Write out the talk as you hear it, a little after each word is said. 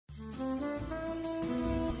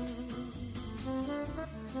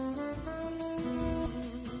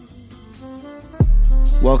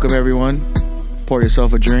Welcome, everyone. Pour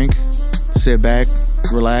yourself a drink, sit back,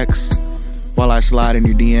 relax, while I slide in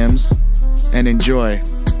your DMs, and enjoy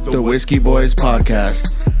the Whiskey Boys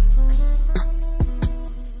Podcast.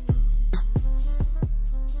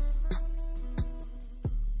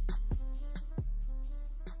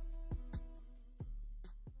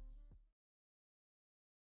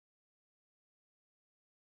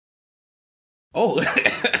 Oh, I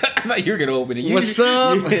thought you were going to open it. What's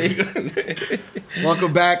up?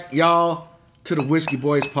 Welcome back, y'all, to the Whiskey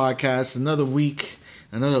Boys Podcast. Another week,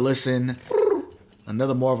 another listen,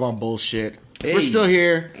 another more of our bullshit. Hey. We're still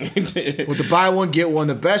here with the buy one, get one,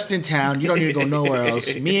 the best in town. You don't need to go nowhere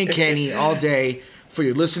else. Me and Kenny all day for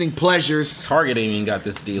your listening pleasures. Target ain't even got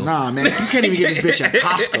this deal. Nah, man. You can't even get this bitch at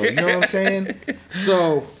Costco. You know what I'm saying?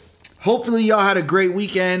 So, hopefully y'all had a great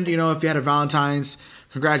weekend. You know, if you had a Valentine's,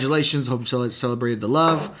 congratulations. Hope you celebrated the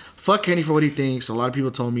love. Fuck Kenny for what he thinks. A lot of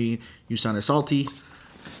people told me you sounded salty.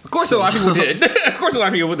 Of course, a lot of people did. Of course, a lot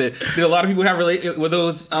of people did. Did a lot of people have with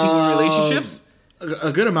those people in relationships?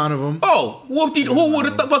 A good amount of them. Oh, who would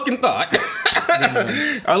have fucking thought?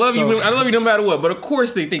 I love you. I love you no matter what. But of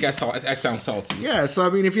course, they think I sound salty. Yeah. So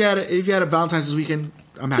I mean, if you had a Valentine's this weekend,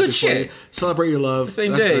 I'm happy for you. Celebrate your love.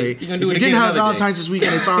 Same day. Great. You're gonna do if it you again. Didn't have Valentine's this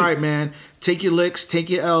weekend. It's all right, man. Take your licks.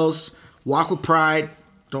 Take your L's. Walk with pride.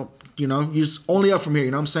 Don't. You know, you're only up from here.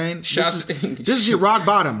 You know what I'm saying? This is your rock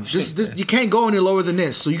bottom. This you can't go any lower than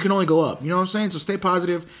this, so you can only go up. You know what I'm saying? So stay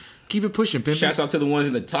positive. Keep it pushing, pimpin'. Shouts out to the ones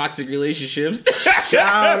in the toxic relationships.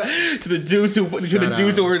 Shout out to the dudes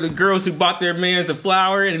or the girls who bought their mans a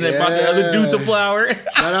flower and then bought the other dudes a flower.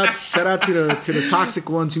 Shout out to the toxic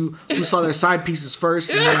ones who saw their side pieces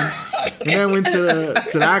first and then went to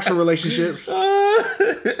the actual relationships.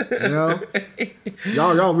 You know,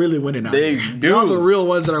 y'all really winning out. They do. Y'all the real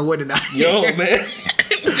ones that are winning out. Yo, man.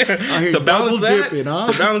 To balance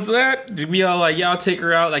that, to be all like, y'all take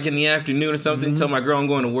her out like in the afternoon or something, tell my girl I'm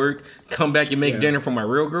going to work, come back and make dinner for my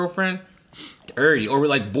real girlfriend, dirty, or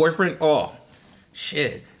like boyfriend. Oh,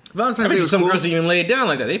 shit. Valentine's Day was some cool. girls even laid down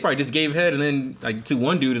like that. They probably just gave head and then like to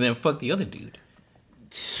one dude and then fucked the other dude.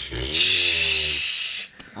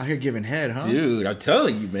 Out here giving head, huh? Dude, I'm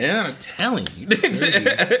telling you, man. I'm telling you.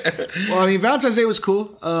 Well, I mean, Valentine's Day was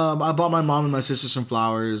cool. I bought my mom and my sister some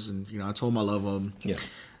flowers, and you know, I told them I love them. Yeah,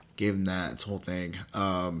 gave them that whole thing.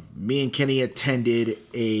 Me and Kenny attended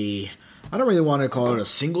I don't really want to call it a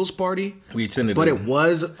singles party. We attended, but it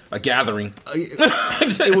was a gathering.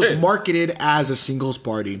 It was marketed as a singles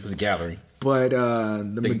party. It was a gathering, but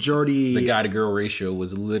the majority, the guy to girl ratio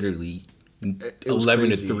was literally 11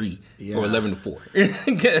 to 3 or 11 to 4.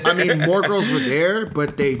 I mean, more girls were there,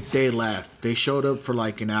 but they left. They showed up for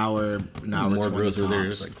like an hour. More girls were there. It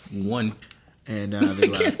was like one, and they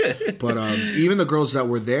left. But even the girls that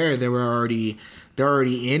were there, they're already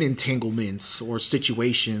in entanglements or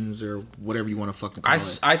situations or whatever you want to fucking call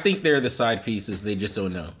it. I think they're the side pieces. They just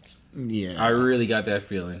don't know. Yeah, I really got that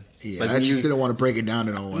feeling. Yeah, like I just didn't want to break it down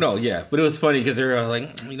to no one. No, yeah, but it was funny because they were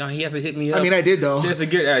like, you know, he has to hit me up. I mean, I did though. That's a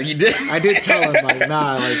good. You did. I did tell him like,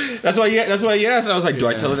 nah, like. That's why you asked. I was like, do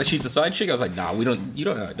I tell her that she's the side chick? I was like, nah, we don't. You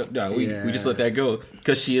don't know. No, we just let that go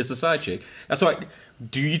because she is the side chick. That's why.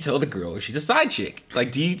 Do you tell the girl she's a side chick?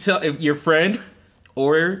 Like, do you tell if your friend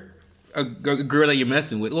or a girl that you're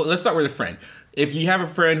messing with? Well, let's start with a friend. If you have a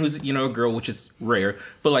friend who's, you know, a girl, which is rare,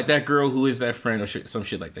 but like that girl who is that friend or some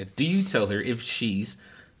shit like that, do you tell her if she's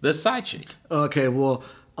the side chick? Okay, well,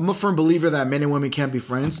 I'm a firm believer that men and women can't be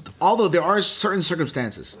friends. Although there are certain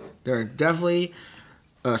circumstances. There are definitely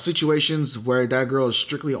situations where that girl is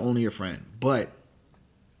strictly only your friend. But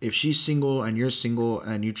if she's single and you're single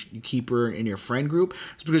and you keep her in your friend group,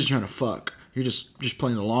 it's because you're trying to fuck. You're just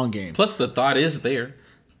playing the long game. Plus, the thought is there.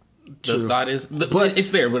 True. The thought is, but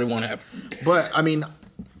it's there, but it won't happen. But I mean,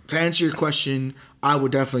 to answer your question, I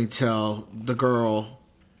would definitely tell the girl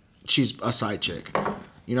she's a side chick.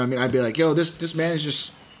 You know what I mean? I'd be like, yo, this man's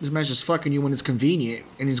just fucking you when it's convenient,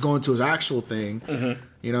 and he's going to his actual thing. Mm-hmm.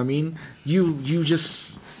 You know what I mean? You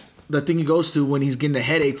just the thing he goes to when he's getting a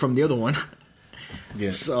headache from the other one.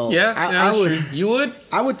 Yeah. So I would. True. You would?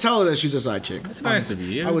 I would tell her that she's a side chick. That's nice of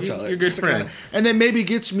you. I would tell her. You're a good friend. And then maybe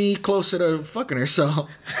gets me closer to fucking her. So,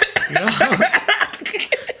 you know.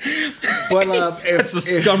 But that's some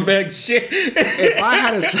scumbag shit. If I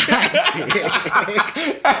had a side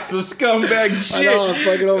chick, that's some scumbag shit. I know, I'm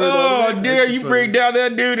fucking over. Oh, dare you break down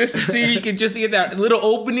that dude just to see if you can just get that little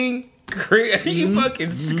opening. You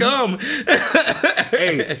fucking scum.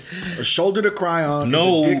 Hey, a shoulder to cry on, is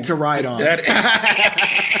a dick to ride on.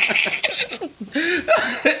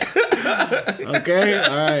 Okay, all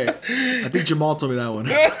right. I think Jamal told me that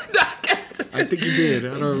one. I think you did.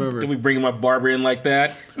 I don't remember. Did we bring my barber in like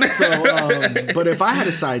that? So, but if I had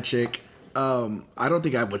a side chick, I don't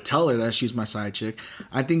think I would tell her that she's my side chick.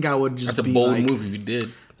 I think I would just That's a be bold like, move if you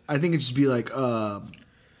did. I think it'd just be like,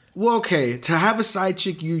 well, okay, to have a side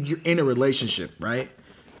chick, you're in a relationship, right?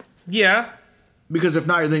 Yeah. Because if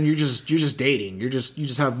not, then you're just dating. You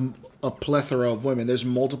just have a plethora of women. There's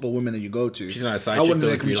multiple women that you go to. She's not a side I chick wouldn't though,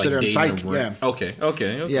 if you're consider like them dating side. her. Yeah.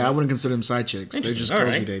 Okay. Yeah, I wouldn't consider them side chicks. They're just All girls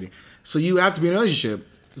right. you're dating. So you have to be in a relationship.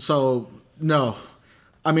 So no.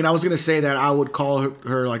 I mean, I was gonna say that I would call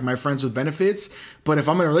her like my friends with benefits, but if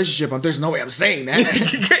I'm in a relationship, there's no way I'm saying that.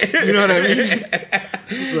 You know what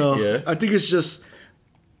I mean? So Yeah. I think it's just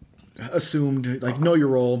assumed, like, know your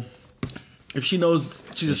role. If she knows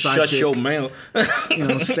she's a side Shut chick, your mouth.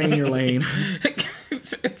 Stay in your lane.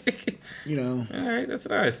 All right, that's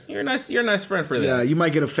nice. You're a nice friend for that. Yeah, you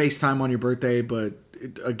might get a FaceTime on your birthday, but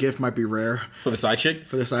a gift might be rare For the side chick.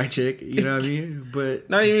 for the side chick. You know what I mean? But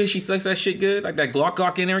Not even she sucks that shit good, like that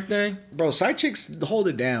Glock and everything. bro, side chicks hold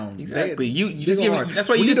it down. Exactly. You they just go give hard. me. That's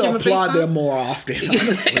why we you need just to give them applaud FaceTime. them more often.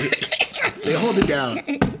 Honestly, they hold it down.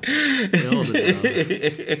 They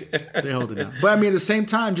hold it down. But I mean, at the same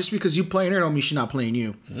time, just because you playing her don't mean she's not playing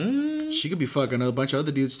you. She could be fucking a bunch of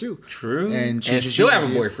other dudes too. True. And she And just still have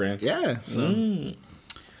uses a you. boyfriend. Yeah. So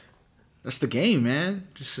that's the game, man.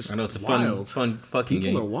 It's just I know it's a wild. fun fucking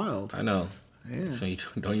People game. are wild. I know. Yeah. So you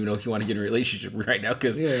don't even know if you want to get in a relationship right now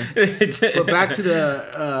because. Yeah. But back to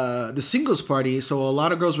the singles party. So a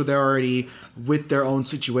lot of girls were there already with their own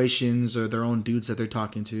situations or their own dudes that they're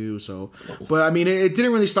talking to. So, but I mean, it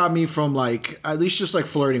didn't really stop me from like at least just like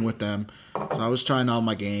flirting with them. So I was trying out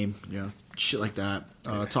my game, shit like that.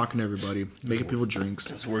 Talking to everybody, making people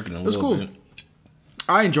drinks. It's working a It was little cool. bit.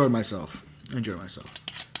 I enjoyed myself.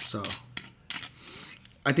 So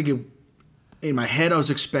I think in my head I was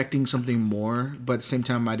expecting something more, but at the same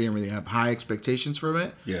time I didn't really have high expectations from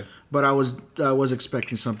it. Yeah. But I was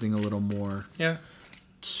expecting something a little more Yeah.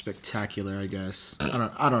 spectacular, I guess.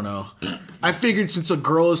 I don't know. I figured since a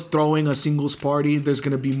girl is throwing a singles party, there's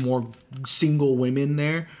gonna be more single women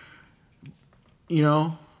there.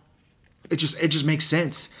 It just makes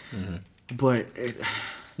sense. But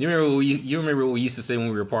You remember what we used to say when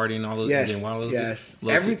we were partying all those yes. Loyalty.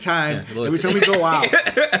 Every time Loyalty. we go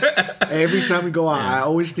out, I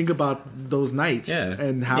always think about those nights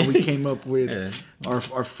and how we came up with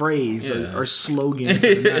our phrase, our slogan for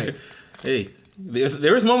the night. Hey,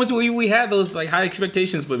 there was moments where we had those like high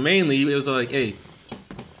expectations, but mainly it was like, hey,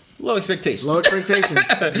 low expectations. Low expectations.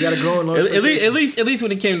 You gotta go in low expectations. At least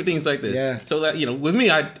when it came to things like this. Yeah. So that with me,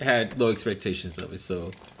 I had low expectations of it.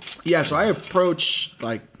 So Yeah, so I approach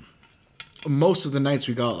like most of the nights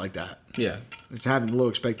we go out like that. yeah. It's having low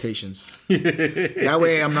expectations. That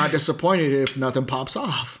way I'm not disappointed if nothing pops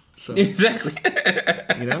off. So Exactly.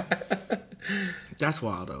 That's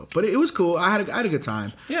wild though. But it was cool. I had a good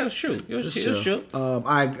time. Yeah, it was true. It was true.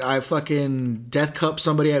 I fucking death cup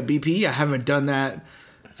somebody at BP. I haven't done that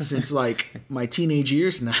since like my teenage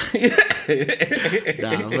years now. But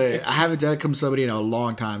I haven't death cup somebody in a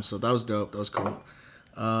long time, so that was dope. That was cool.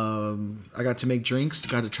 I got to make drinks,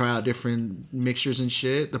 got to try out different mixtures and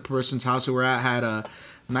shit. The person's house we were at had a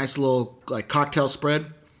nice little like cocktail spread.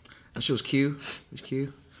 That shit was cute. It was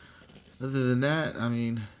cute. Other than that, I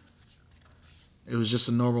mean, it was just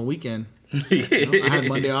a normal weekend. I had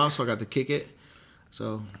Monday off, so I got to kick it.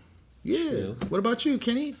 So, yeah. Chill. What about you,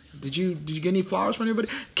 Kenny? Did you get any flowers from anybody?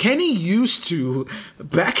 Kenny used to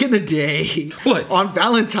back in the day. What? On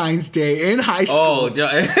Valentine's Day in high school. Oh, no.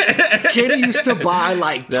 Kenny used to buy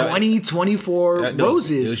like 20, 24 No,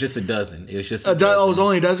 roses. It was just a dozen. It was just Oh, it was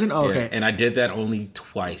only a dozen? Oh, Yeah, okay. and I did that only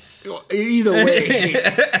twice. Either way,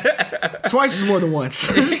 twice is more than once.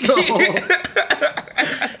 So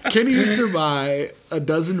Kenny used to buy a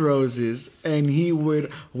dozen roses, and he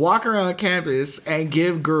would walk around campus and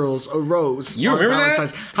give girls a rose. You on remember that?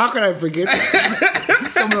 Valentine's. How could I forget that?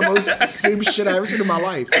 Some of the most same shit I ever seen in my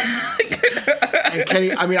life. And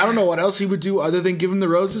Kenny, I mean, I don't know what else he would do other than give him the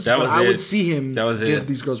roses, That but was I it. would see him That was give it.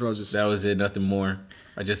 these girls roses. That was it. Nothing more.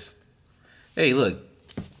 Hey, look,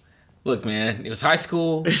 man. It was high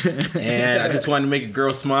school, and I just wanted to make a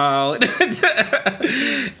girl smile.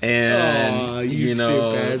 And Aw, you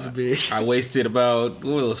simp-ass bitch. I wasted about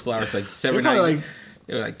what were those flowers like They're probably $7.90.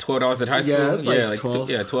 They were like $12 at high school. Yeah, it's like 12.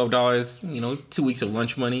 $12. 2 weeks of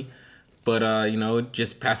lunch money, but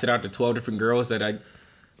just pass it out to 12 different girls that I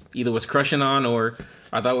either was crushing on or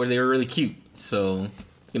I thought they were really cute. So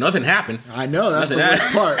nothing happened. I know, that's the Nothing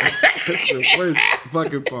worst part. That's the worst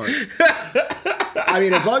fucking part. I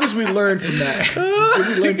mean, as long as we learn from that. Did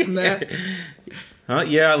we learn from that? Huh?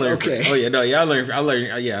 Yeah, I learned. Okay. I learned from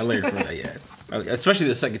that. Yeah. Especially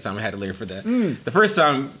the second time I had to layer for that. The first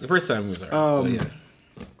time was alright. Yeah.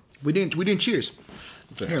 We didn't cheers.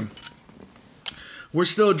 Here. We're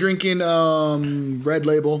still drinking Red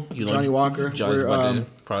Label, Johnny Walker. Johnny's about to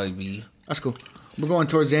probably be. That's cool. We're going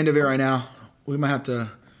towards the end of it right now. We might have to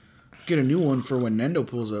get a new one for when Nendo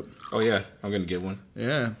pulls up. Oh yeah, I'm gonna get one.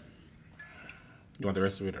 Yeah. You want the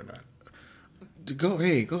rest of it or not? Go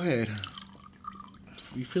ahead.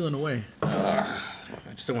 You feeling away? I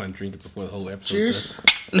just don't want to drink it before the whole episode.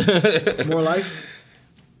 Cheers. More life.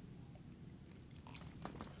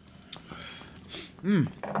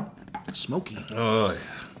 Smoky. Oh yeah,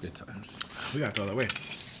 good times. We gotta throw that away.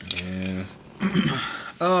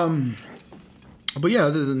 Yeah. But yeah,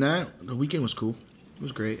 other than that, the weekend was cool. It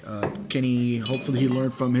was great. Kenny, hopefully he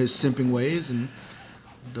learned from his simping ways and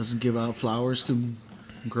doesn't give out flowers to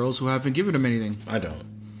girls who haven't given him anything. I don't.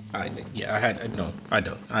 I don't.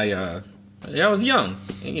 I was young.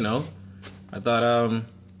 And, you know, I thought,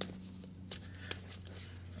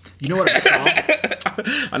 You know what I saw?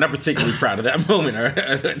 I'm not particularly proud of that moment.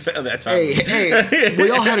 That's hey,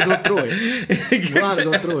 we all had to go through it. We all had to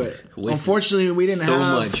go through it. Unfortunately, we didn't so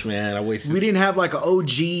have much, man. I wasted. We didn't have like an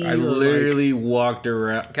OG. I literally walked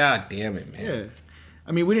around. God damn it, man. Yeah,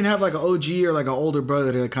 I mean, we didn't have like an OG or like an older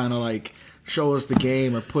brother to kind of like show us the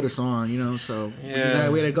game or put us on, you know. So yeah,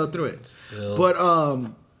 we had to go through it. So. But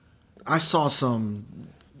I saw some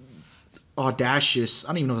audacious, I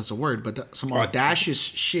don't even know if that's a word, but some audacious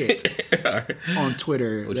shit on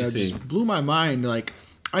Twitter that just blew my mind. Like,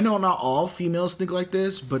 I know not all females think like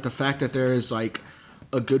this, but the fact that there is like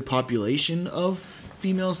a good population of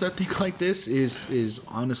females that think like this is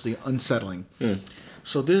honestly unsettling.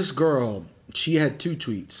 So this girl, she had 2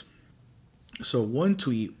 tweets. So one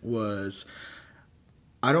tweet was,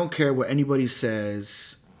 I don't care what anybody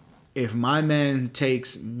says, if my man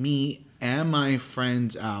takes me and my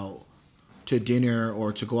friends out to dinner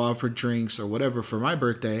or to go out for drinks or whatever for my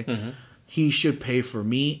birthday, he should pay for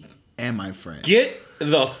me and my friends. Get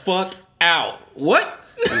the fuck out. What?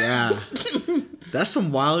 Yeah. That's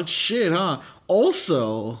some wild shit, huh?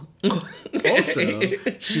 Also,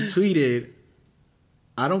 she tweeted,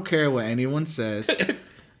 I don't care what anyone says.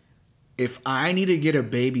 If I need to get a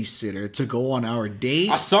babysitter to go on our date,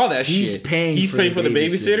 I saw that he's shit. Paying he's paying for the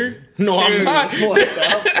babysitter? No, Dude, I'm not. What the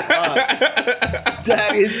fuck?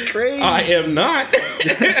 That is crazy. I am not.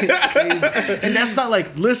 Crazy. And that's not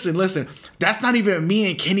like, listen. That's not even me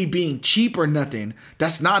and Kenny being cheap or nothing.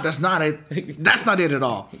 That's not it. That's not it at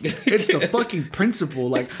all. It's the fucking principle.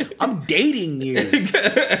 Like, I'm dating you.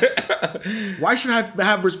 Why should I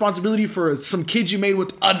have responsibility for some kid you made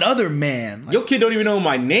with another man? Like, your kid don't even know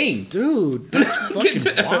my name. Dude, that's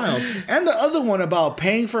fucking wild. And the other one about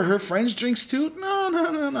paying for her friends' drinks too?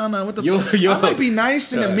 No. What the fuck? I might be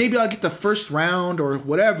nice and then maybe I'll get the first round or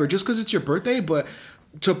whatever just because it's your birthday, but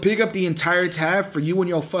to pick up the entire tab for you and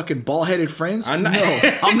your fucking bald-headed friends? I'm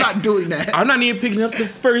not doing that. I'm not even picking up the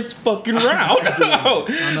first fucking round.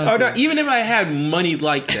 I'm not, even if I had money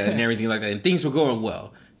like that and everything like that and things were going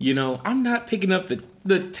well, you know, I'm not picking up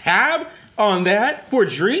the tab on that for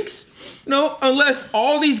drinks. No, unless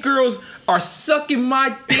all these girls are sucking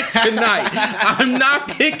my dick tonight. I'm not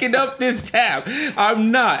picking up this tab.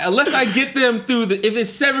 I'm not. Unless I get them through if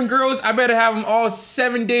it's 7 girls, I better have them all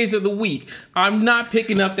 7 days of the week. I'm not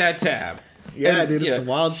picking up that tab. Yeah, dude, it's some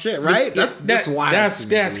wild shit, right? That's wild.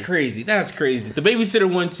 That's crazy. That's crazy. The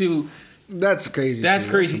babysitter one too. That's crazy. That's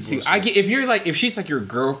crazy too. I get if she's like your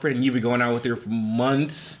girlfriend and you've been going out with her for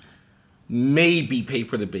months, maybe pay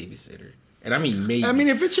for the babysitter. And I mean, maybe. I mean,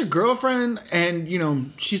 if it's your girlfriend and, you know,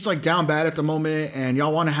 she's like down bad at the moment and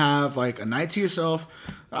y'all want to have like a night to yourself,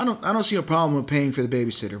 I don't see a problem with paying for the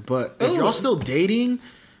babysitter. But if y'all still dating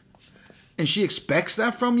and she expects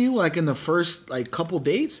that from you, like in the first like couple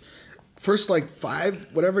dates, first like 5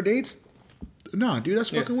 whatever dates, nah, dude, that's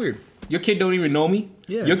fucking weird. Your kid don't even know me.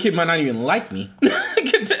 Yeah. Your kid might not even like me.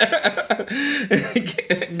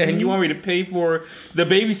 And you want me to pay for the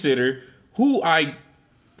babysitter who I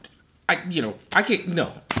can't.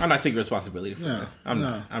 No, I'm not taking responsibility for that. I'm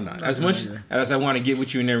not. As much as I want to get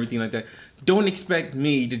with you and everything like that, don't expect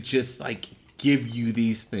me to just like give you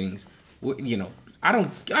these things. You know, I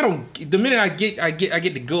don't. The minute I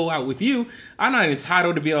get to go out with you, I'm not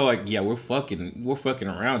entitled to be all like, yeah, we're fucking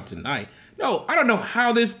around tonight. No, I don't know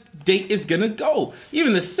how this date is gonna go.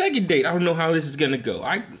 Even the second date, I don't know how this is gonna go.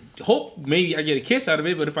 I hope maybe I get a kiss out of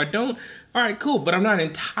it, but if I don't, all right, cool. But I'm not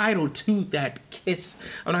entitled to that kiss.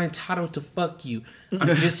 I'm not entitled to fuck you.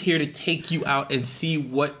 I'm just here to take you out and see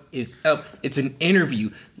what is up. It's an interview.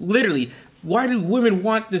 Literally, why do women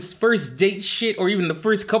want this first date shit or even the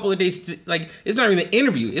first couple of dates? Like, it's not even an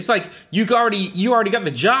interview. It's like you already got the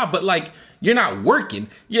job, but like you're not working.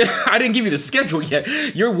 Yeah, I didn't give you the schedule yet.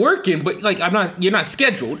 You're working, but like you're not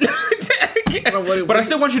scheduled. But I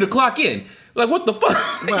still want you to clock in. Like, what the fuck?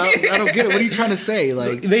 Well, I don't get it. What are you trying to say?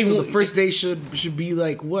 Like, so the first day should be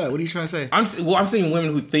like what? What are you trying to say? I'm saying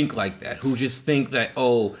women who think like that, who just think that,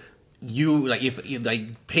 oh, you like if you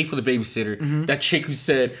like pay for the babysitter. Mm-hmm. That chick who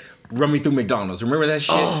said, "Run me through McDonald's." Remember that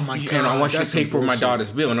shit? Oh my god! And I want you to pay for my daughter's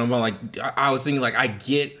bill. And I'm like, I was thinking like, I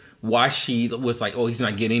get why she was like, oh, he's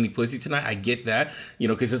not getting any pussy tonight. I get that,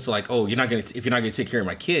 because it's like, oh, if you're not gonna take care of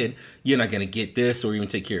my kid, you're not gonna get this or even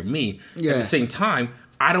take care of me. Yeah. At the same time,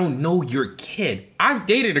 I don't know your kid. I've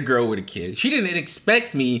dated a girl with a kid. She didn't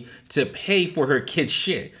expect me to pay for her kid's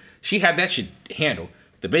shit. She had that shit handled.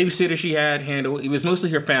 The babysitter she had handled. It was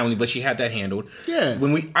mostly her family, but she had that handled. Yeah.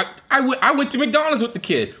 When I went to McDonald's with the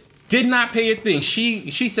kid. Did not pay a thing.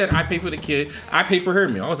 She said, I pay for the kid. I pay for her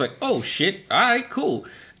meal. I was like, oh shit. All right, cool.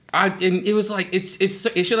 And it was like it's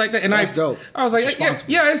shit like that. And that's dope. I was like,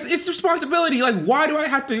 it's responsibility. Like, why do I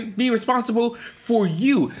have to be responsible for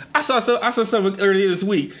you? I saw something earlier this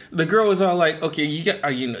week. The girl was all like, okay,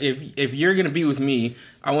 if you're gonna be with me,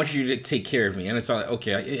 I want you to take care of me. And it's all like,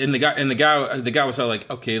 okay. And the guy was all like,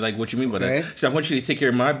 okay, like what you mean by that? So I want you to take care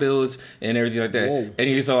of my bills and everything like that. Whoa. And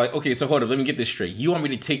he was all like, okay, so hold up, let me get this straight. You want me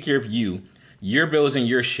to take care of you, your bills and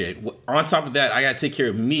your shit. On top of that, I gotta take care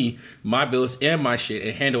of me, my bills and my shit,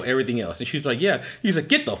 and handle everything else. And she's like, yeah. He's like,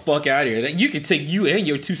 get the fuck out of here. That you can take you and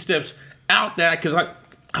your 2 steps out that because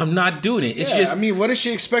I'm not doing it. It's just. I mean, what does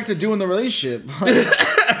she expect to do in the relationship?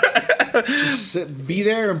 Just be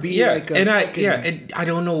there and be like. And I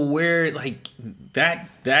don't know where like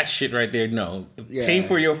that shit right there. No, paying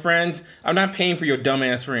for your friends. I'm not paying for your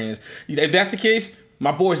dumbass friends. If that's the case.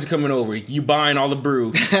 My boys are coming over. You buying all the brew.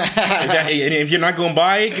 And if you're not gonna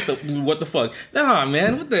buy it, what the fuck? Nah,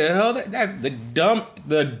 man. What the hell? That the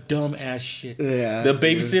dumb ass shit. Yeah. The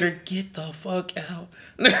babysitter, get the fuck out.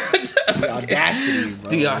 The audacity,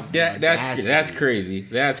 bro. That's crazy.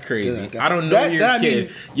 That's crazy. I don't know your kid.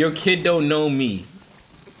 Your kid don't know me.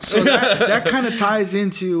 So that kind of ties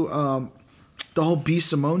into the whole B.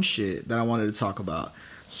 Simone shit that I wanted to talk about.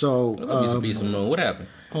 So B. Simone, what happened?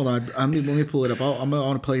 Hold on, let me pull it up. I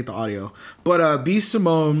want to play the audio. But B.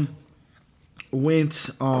 Simone went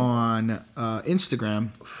on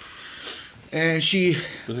Instagram, and she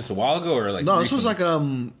was this a while ago or like no? Recently? This was like I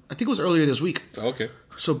think it was earlier this week. Oh, okay.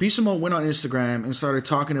 So B. Simone went on Instagram and started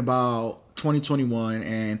talking about 2021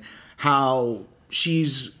 and how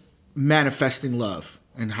she's manifesting love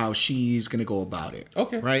and how she's gonna go about it.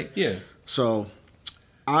 Okay. Right. Yeah. So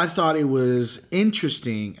I thought it was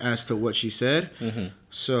interesting as to what she said. Mm-hmm.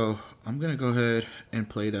 So I'm going to go ahead and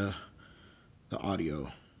play the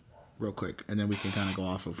audio real quick, and then we can kind of go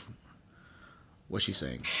off of what she's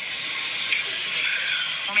saying.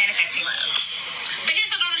 Manifesting love. But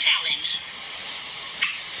here's the little challenge.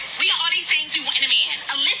 We got all these things we want in a man.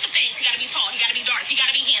 A list of things. He got to be tall. He got to be dark. He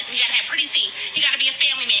got to be handsome. He got to have pretty teeth. He got to be a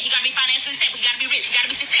family man. He got to be financially stable. He got to be rich. He got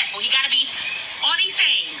to be successful. He got to be all these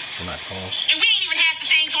things. I'm not tall. And we ain't even half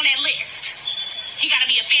the things on that list. He got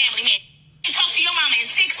to be a family man. You talk to your mama in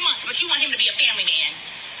 6 months, but you want him to be a family man.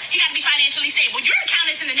 He got to be financially stable. Your account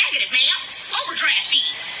is in the negative, ma'am. Overdraft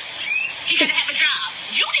fees. He got to have a job.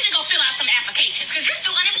 You need to go fill out some applications because you're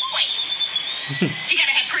still unemployed. He got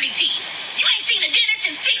to have pretty teeth. You ain't seen a dentist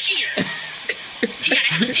in 6 years. He got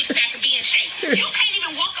to have a six-pack and be in shape. You can't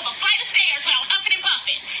even walk up a flight of stairs without huffing and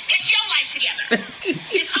puffing. Get your life together.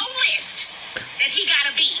 His whole list that he got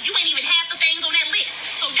to be. You ain't even half the things on that list.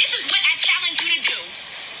 So this is what I challenge you to do.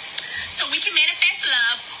 So we can manifest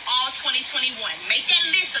love all 2021. Make that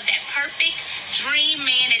list of that perfect dream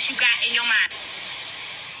man that you got in your mind.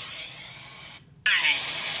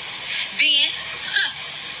 Then,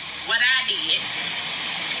 what I did,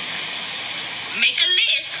 make a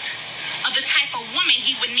list of the type of woman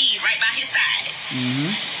he would need right by his side.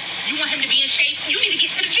 Mm-hmm. You want him to be in shape? You need to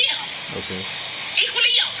get to the gym. Okay.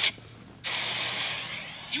 Equally yoked.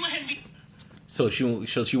 You want him to be... So she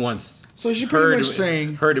wants... So she pretty much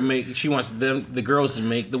saying she wants the girls to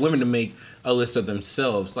make, the women to make a list of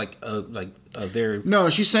themselves, like their.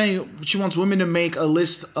 No, she's saying she wants women to make a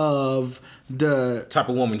list of the type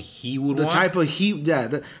of woman he would want. The type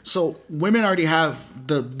of so women already have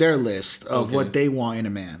their list of what they want in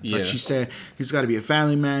a man. Yeah. Like she said, he's got to be a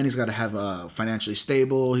family man. He's got to have financially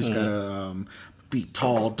stable. He's got to be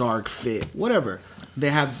tall, dark, fit, whatever. They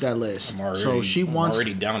have that list. So she wants. I'm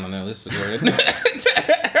already down on that list.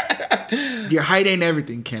 Your height ain't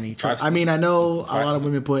everything, Kenny. I mean, I know a lot of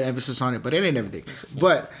women put emphasis on it, but it ain't everything.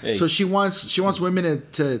 But so she wants women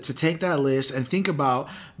to take that list and think about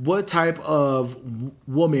what type of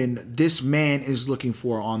woman this man is looking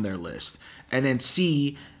for on their list, and then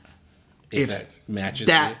see if that matches.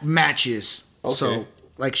 That matches. Okay. So,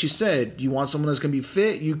 like she said, you want someone that's gonna be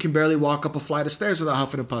fit. You can barely walk up a flight of stairs without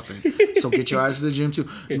huffing and puffing. So get your eyes to the gym too.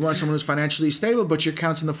 You want someone who's financially stable, but you're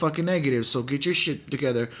counting the fucking negatives. So get your shit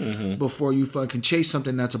together before you fucking chase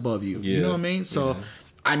something that's above you. Yeah. You know what I mean? So,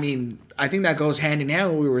 I mean, I think that goes hand in hand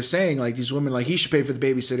with what we were saying. Like these women, like he should pay for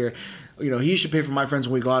the babysitter. You know, he should pay for my friends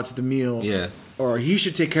when we go out to the meal. Yeah. Or he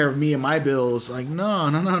should take care of me and my bills. Like,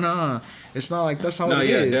 no. It's not like that's not what it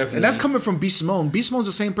is. Definitely. And that's coming from B. Simone. B. Simone's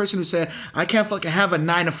the same person who said, I can't fucking have a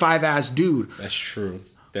 9-to-5 ass dude. That's true.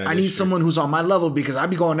 I need someone who's on my level because I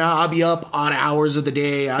be going out, I'll be up odd hours of the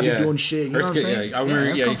day, I'll be doing shit. You know what I'm saying? Yeah, I remember.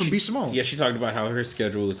 That's Yeah, coming from B. Simone. Yeah, she talked about how her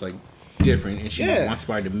schedule is like different, and she wants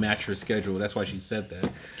somebody to match her schedule. That's why she said that.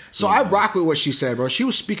 So I rock with what she said, bro. She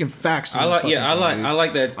was speaking facts. I like that. I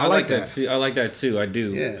like that too. I like that too. I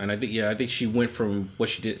do. Yeah. And I think she went from what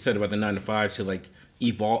she said about the 9-to-5 to like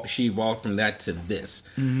evolve. She evolved from that to this.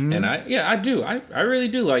 And I do. I really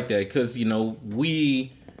do like that because women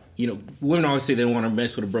always say they don't want to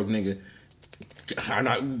mess with a broke nigga.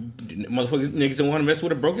 Motherfuckers niggas don't want to mess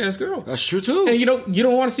with a broke ass girl. That's true too. And you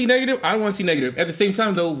don't want to see negative. I don't want to see negative. At the same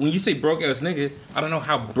time though, when you say broke ass nigga, I don't know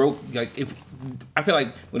how broke. Like if I feel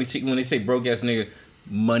like when they say broke ass nigga,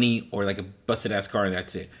 money or like a busted ass car and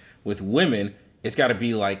that's it. With women, it's got to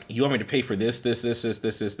be like you want me to pay for this.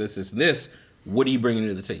 What are you bringing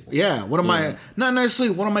to the table? Yeah. What am I? Not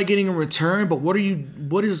necessarily what am I getting in return, but what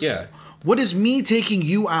is me taking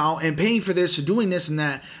you out and paying for this or doing this and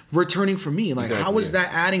that returning for me? Like, how is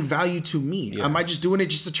that adding value to me? Yeah. Am I just doing it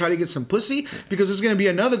just to try to get some pussy? Because there's going to be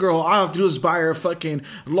another girl, all I have to do is buy her a fucking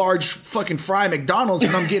large fucking fry McDonald's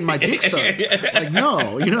and I'm getting my dick sucked. Like,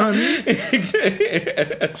 no. You know what I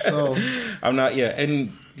mean? So. I'm not,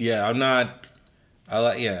 I'm not. I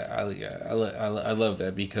love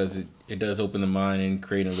that because it does open the mind and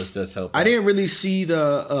creating a list does help. I didn't really see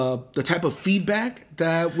the type of feedback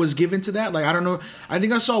that was given to that. Like, I don't know. I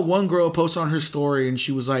think I saw one girl post on her story and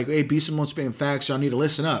she was like, "Hey, B. Simone spitting facts. Y'all need to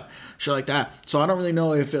listen up." Shit like that. So I don't really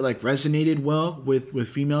know if it like resonated well with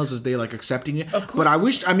females as they like accepting it. But I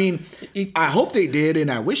wish. I mean, I hope they did, and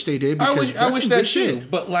I wish they did. Because I wish that too. Shit.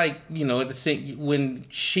 But like at the same when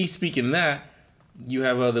she's speaking that. You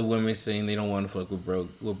have other women saying they don't want to fuck with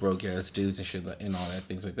broke ass dudes and shit and all that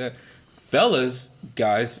things like that. Fellas,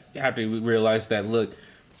 guys have to realize that look,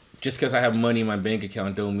 just because I have money in my bank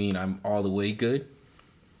account don't mean I'm all the way good.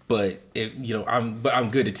 But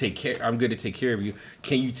I'm good to take care. I'm good to take care of you.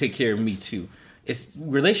 Can you take care of me too?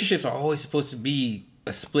 Relationships are always supposed to be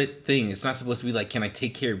a split thing. It's not supposed to be like, can I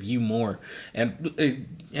take care of you more? And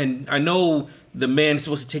I know the man is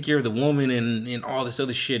supposed to take care of the woman and all this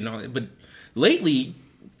other shit and all that, but lately,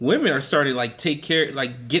 women are starting to like take care,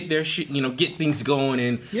 like get their shit, get things going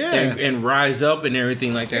and rise up and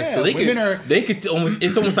everything like that. Yeah, so they could almost.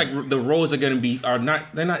 It's almost like the roles are gonna be they're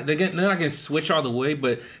not gonna switch all the way,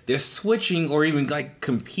 but they're switching or even like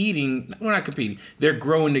competing. We're not competing. They're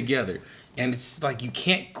growing together, and it's like you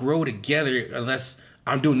can't grow together unless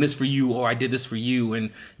I'm doing this for you or I did this for you, and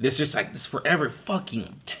there's just like this forever fucking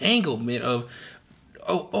entanglement of.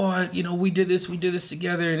 We did this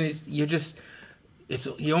together, and you're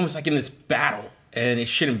almost like in this battle, and it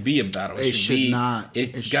shouldn't be a battle. It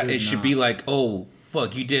should be like, oh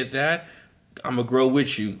fuck, you did that, I'm gonna grow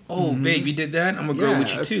with you. Oh babe, you did that, I'm gonna grow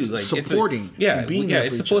with you too. Like supporting,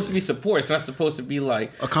 it's supposed to be support. It's not supposed to be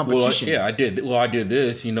like a competition. I did this. What have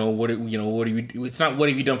you? It's not what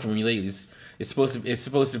have you done for me lately. It's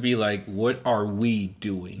supposed to be like, what are we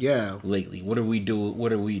doing? Yeah. Lately, what are we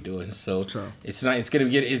doing? So it's not. It's gonna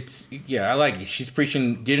get. I like it. She's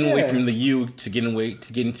preaching getting away from the you to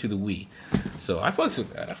getting to the we. So I fucks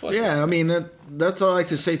with that. I mean that's what I like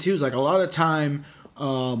to say too. Is like a lot of time,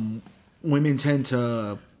 women tend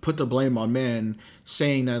to put the blame on men,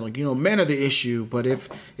 saying that like men are the issue. But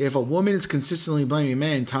if a woman is consistently blaming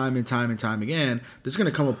men time and time and time again, there's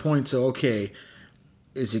gonna come a point to okay.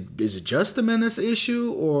 Is it just the men that's the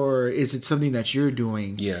issue, or is it something that you're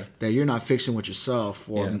doing that you're not fixing with yourself,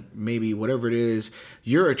 or maybe whatever it is,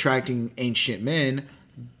 you're attracting ancient men,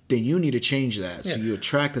 then you need to change that so you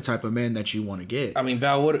attract the type of men that you want to get. I mean,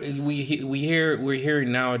 Val, what we're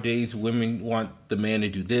hearing nowadays, women want the man to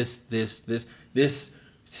do this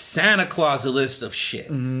Santa Claus list of shit,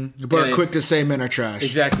 but quick to say men are trash.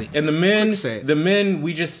 Exactly, and the men's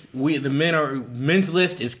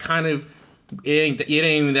list is kind of. It ain't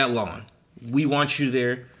even that long. We want you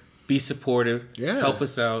there. Be supportive. Yeah. Help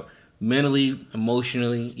us out mentally,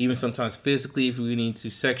 emotionally, even sometimes physically if we need to,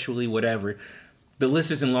 sexually, whatever. The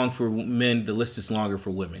list isn't long for men. The list is longer for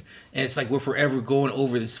women. And it's like we're forever going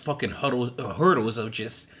over this fucking hurdles of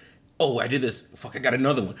just oh, I did this. Fuck, I got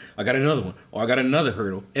another one. I got another one. Or I got another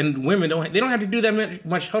hurdle. And women don't have to do that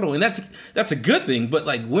much hurdle. And that's a good thing. But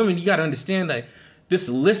like women, you got to understand that this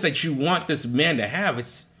list that you want this man to have,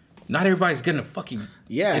 it's not everybody's gonna fucking.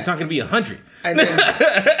 Yeah. It's not gonna be 100. And then,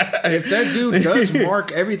 if that dude does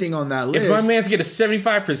mark everything on that list, if my man's get a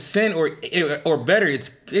 75% or better,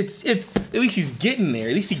 it's at least he's getting there.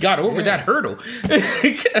 At least he got over that hurdle. and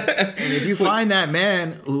if you find that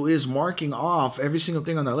man who is marking off every single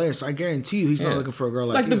thing on that list, I guarantee you he's not looking for a girl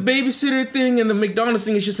like you. The babysitter thing and the McDonald's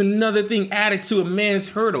thing is just another thing added to a man's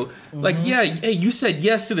hurdle. Like, yeah, hey, you said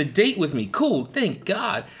yes to the date with me. Cool, thank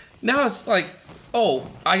God. Now it's like, oh,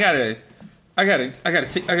 I gotta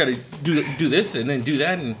do this and then do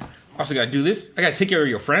that, and also gotta do this. I gotta take care of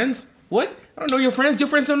your friends. What? I don't know your friends. Your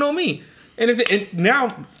friends don't know me. And now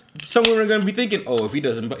some women are gonna be thinking, oh, if he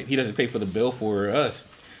doesn't pay for the bill for us,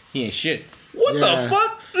 he ain't shit. What the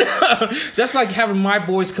fuck? That's like having my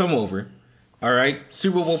boys come over. All right,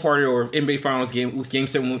 Super Bowl party or NBA Finals game,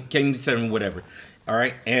 game seven, whatever. All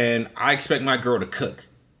right, and I expect my girl to cook,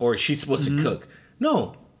 or she's supposed to cook.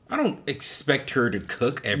 No, I don't expect her to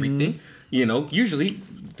cook everything. You know, usually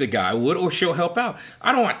the guy would, or she'll help out.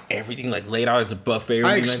 I don't want everything like laid out as a buffet.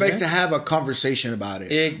 I expect to have a conversation about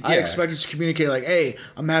it. I expect us to communicate like, hey,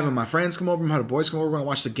 I'm having my friends come over, I'm having the boys come over, we're gonna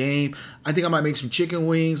watch the game. I think I might make some chicken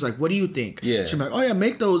wings. Like, what do you think? Yeah. She's like, oh yeah,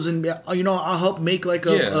 make those, and you know, I'll help make like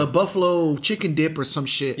a buffalo chicken dip or some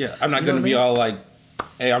shit. Yeah, I'm not gonna be all like,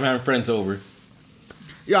 hey, I'm having friends over.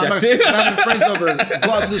 Yeah, I'm having friends over. Go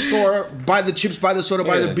out to the store, buy the chips, buy the soda,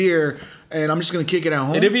 buy the beer, and I'm just gonna kick it at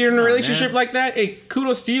home. And if you're in a relationship like that, hey,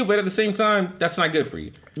 kudos to you. But at the same time, that's not good for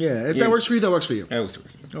you. Yeah, if that works for you, that works for you. That works for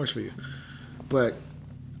you. That works for you. But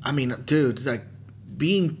I mean, dude, like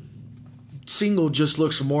being single just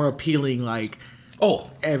looks more appealing. Like,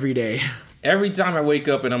 every day. Every time I wake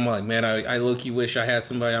up and I'm like, man, I low-key wish I had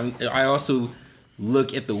somebody. I also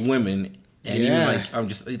look at the women. And even like I'm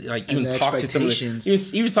just like even talk to some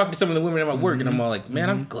of the women at my work, and I'm all like, man,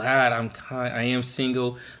 I'm glad I am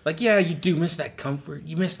single. Like, yeah, you do miss that comfort,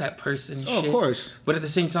 you miss that person. And shit. Of course. But at the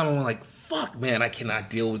same time, I'm like, fuck, man, I cannot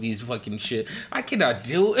deal with these fucking shit. I cannot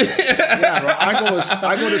deal. Bro,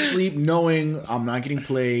 I go to sleep knowing I'm not getting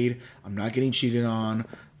played, I'm not getting cheated on.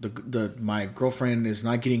 My girlfriend is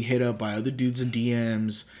not getting hit up by other dudes in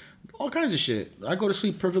DMs. All kinds of shit. I go to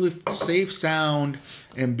sleep perfectly safe, sound,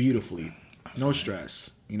 and beautifully. No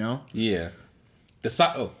stress, you know? Yeah.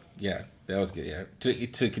 Yeah, that was good. Yeah.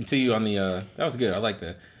 To continue on the that was good. I like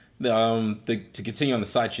that. To continue on the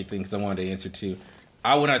side chick thing, because I wanted to answer too.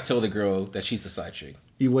 I would not tell the girl that she's a side chick.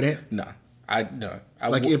 You wouldn't? No.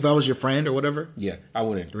 Like if I was your friend or whatever? Yeah, I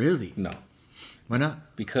wouldn't. Really? No. Why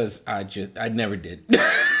not? Because I never did.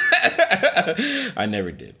 I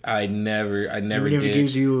never did. I never did. It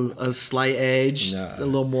gives you a slight edge, a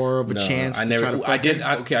little more of a chance. I did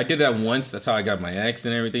that once. That's how I got my ex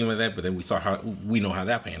and everything like that. But then we know how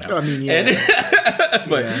that panned out. I mean, yeah.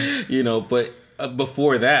 But you know,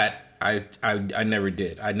 before that, I never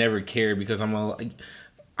did. I never cared because I'm all.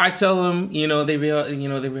 I tell them, they be all like,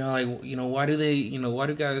 why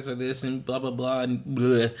do guys are this and blah blah blah and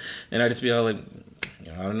blah, and I just be all like,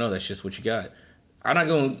 I don't know. That's just what you got. I'm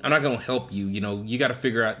not gonna help you. You got to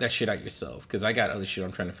figure out that shit out yourself. Because I got other shit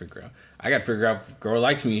I'm trying to figure out. I got to figure out if a girl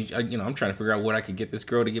likes me. I'm trying to figure out what I could get this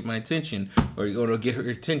girl to get my attention or get her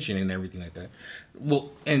attention and everything like that.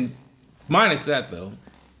 Well, and minus that though,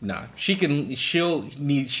 nah. She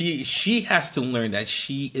has to learn that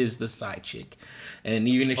she is the side chick, and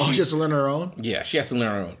even if she has to learn her own. Yeah, she has to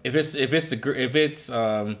learn her own. If it's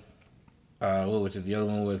what was it? The other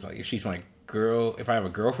one was like if she's my girl, if I have a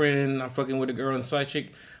girlfriend and I'm fucking with a girl and side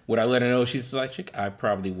chick, would I let her know she's a side chick? I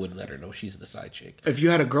probably would let her know she's the side chick. If you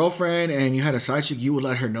had a girlfriend and you had a side chick, you would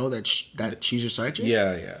let her know that she's your side chick?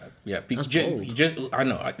 Yeah. That's bold. I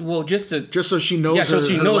know. Just so she knows. Yeah, so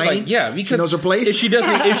she knows. Lane, because she knows her place. If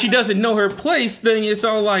she doesn't know her place, then it's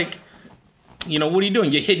all like, what are you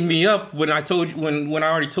doing? You're hitting me up when I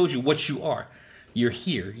already told you what you are. You're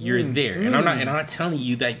here. You're there. And I'm not telling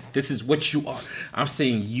you that this is what you are. I'm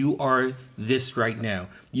saying you are this right now.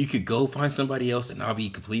 You could go find somebody else and I'll be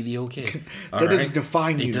completely okay. That doesn't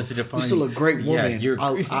define you. It doesn't define you. You're still a great woman. Yeah,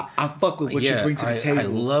 I fuck with what you bring to the table. I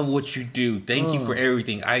love what you do. Thank you for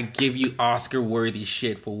everything. I give you Oscar-worthy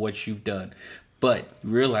shit for what you've done. But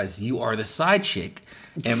realize you are the side chick.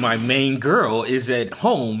 And my main girl is at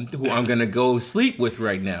home who I'm going to go sleep with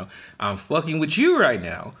right now. I'm fucking with you right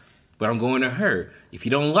now. But I'm going to her. If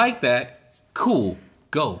you don't like that, cool,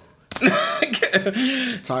 go.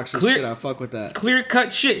 Toxic shit, I fuck with that. Clear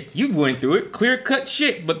cut shit. You've went through it. Clear cut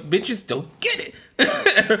shit, but bitches don't get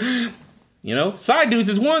it. Side dudes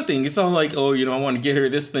is one thing. It's all like, I want to get her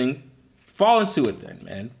this thing. fall into it then,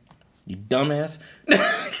 man. You dumbass.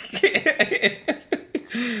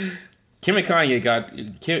 Kim and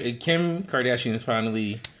Kanye Kim Kardashian has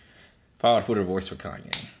finally filed for divorce for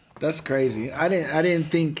Kanye. That's crazy. I didn't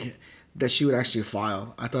think that she would actually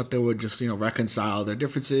file. I thought they would just, reconcile their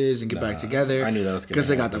differences and get back together. I knew that was going to happen. Because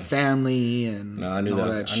they got the family and I knew that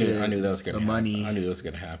was going to happen. The money. I knew that was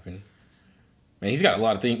going to happen. Man, he's got a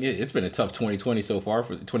lot of things. It's been a tough 2020 so far,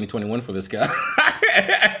 for 2021 for this guy.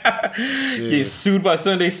 Getting sued by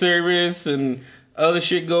Sunday Service and other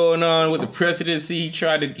shit going on with the presidency. He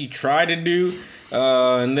tried to do,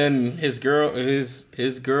 and then his girl,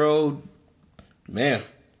 man.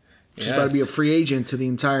 She's about to be a free agent to the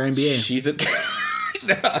entire NBA. She's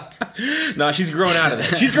no, she's grown out of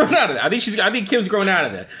that. She's grown out of that. I think Kim's grown out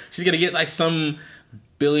of that. She's gonna get like some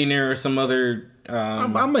billionaire or some other.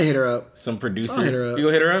 I'm gonna hit her up. Some producer. I'll hit her up. You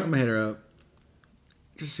gonna hit her up? I'm gonna hit her up.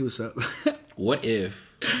 Just see what's up. What if?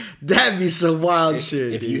 That'd be some wild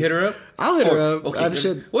shit. If you hit her up, I'll hit her up.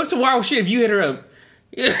 Okay. What's some wild shit if you hit her up?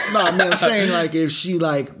 No, I'm saying like if she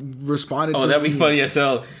responded to me. Oh, that'd be funny as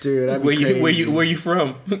hell. Dude, that'd be crazy. Where you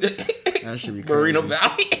from? That should be crazy. Moreno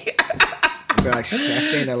Valley. I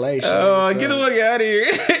stay in LA. Oh, get the fuck out of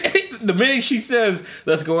here. The minute she says,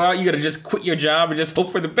 let's go out, you gotta just quit your job and just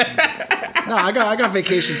hope for the best. No, I got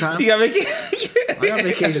vacation time. You got vacation? I got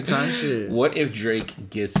vacation time, shit. What if Drake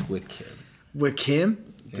gets with Kim? With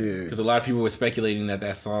Kim? Dude. Because a lot of people were speculating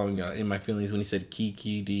that song, In My Feelings, when he said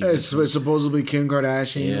Kiki D. It's supposedly Kim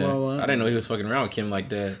Kardashian. Yeah. Blah, blah. I didn't know he was fucking around with Kim like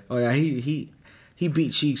that. Oh, yeah, he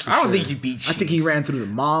beat Cheeks for I don't sure. think he beat Cheeks. I think he ran through the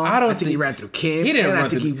mom. I think he ran through Kim. He didn't and run I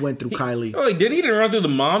think through he went through Kylie. Oh, he didn't. He didn't run through the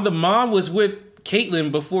mom. The mom was with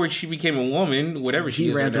Caitlyn before she became a woman, whatever she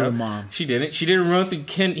is. He ran right through now. the mom. She didn't. She didn't run through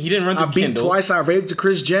Ken. He didn't run through Kendall. I beat twice. I raved to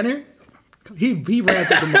Kris Jenner. He ran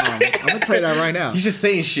through the mom. I'm gonna tell you that right now. He's just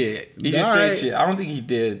saying shit. He's just saying shit. I don't think he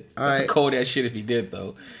did. That's a cold ass shit if he did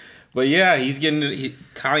though. But yeah,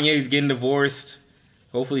 Kanye's getting divorced.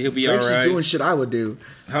 Hopefully he'll be Drake's all right. Just doing shit I would do.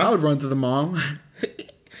 Huh? I would run through the mom.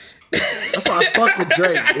 That's why I fuck with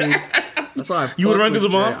Drake, dude. That's why I fuck You would run with through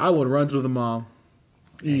the mom? Drake. I would run through the mom.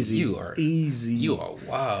 Easy. You are easy. You are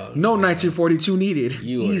wild. No 1942 needed.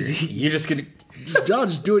 Easy. You're just gonna. Y'all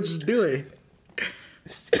just do it. Just do it.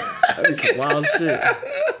 That'd be some wild shit.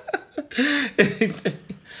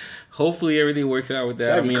 Hopefully everything works out with that.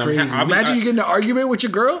 That'd be crazy. Imagine you get in an argument with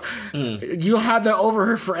your girl. You'll have that over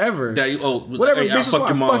her forever. Whatever. This is why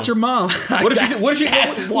I fucked your mom. What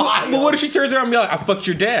if she turns around and be like, I fucked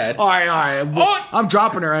your dad? All right. I'm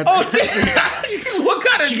dropping her at that. What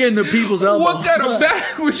kind of? She getting the people's elbow. What kind of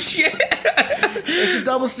backwards shit? It's a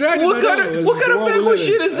double standard. What kind of backwards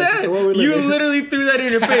shit is that? You literally threw that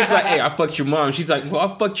in her face like, hey, I fucked your mom. She's like, well,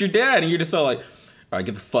 I fucked your dad, and you're just all like, all right,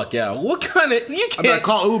 get the fuck out. What kind of... You can't... I'm not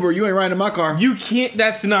call Uber. You ain't riding in my car. You can't...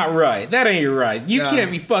 That's not right. That ain't right. You can't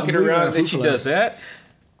be fucking around that she does that.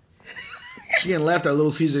 She getting left at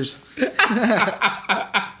Little Caesars. That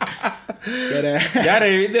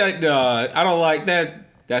ain't... No, I don't like that.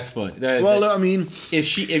 That's fun. I mean...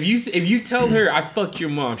 If you tell her I fucked your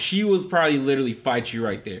mom, she would probably literally fight you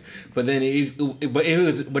right there. But then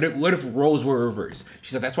what if roles were reversed?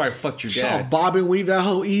 She's like, that's why I fucked your dad. Bob and weave that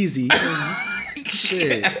whole easy.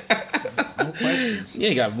 Shit. No questions. You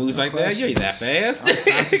ain't got moves like that. You ain't that fast.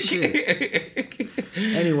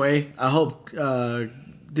 Anyway, I hope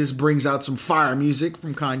this brings out some fire music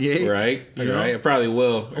from Kanye. Right. It probably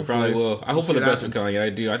will. It probably will. I hope for the best for Kanye. I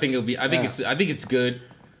do. I think it'll be. I think it's good.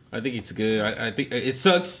 I think it's good. I think it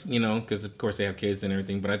sucks, because of course they have kids and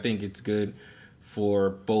everything. But I think it's good for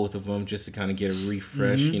both of them just to kind of get a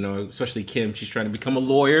refresh. Especially Kim. She's trying to become a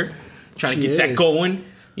lawyer, trying to get that going.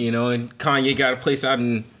 And Kanye got a place out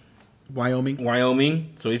in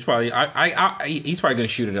Wyoming. So he's probably he's probably gonna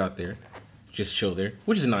shoot it out there, just chill there,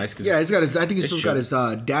 which is nice. Cause he's got. I think he's still got his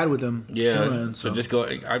dad with him. Yeah. So just go.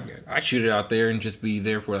 I shoot it out there and just be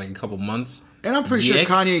there for like a couple months. And I'm pretty sure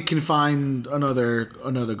Kanye can find another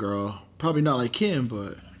girl. Probably not like Kim,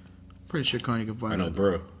 but pretty sure Kanye can find. I know,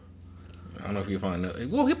 bro. I don't know if he'll find another.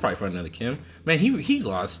 Well, he'll probably find another Kim. Man, he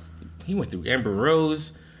lost. He went through Amber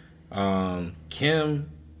Rose, Kim.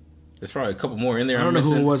 There's probably a couple more in there. I don't know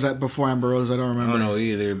who it was before Amber Rose. I don't remember. I don't know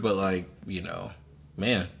either. But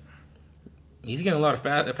man, he's getting a lot of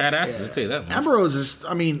fat asses. Yeah. I'll tell you that much. Amber Rose is.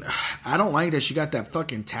 I mean, I don't like that she got that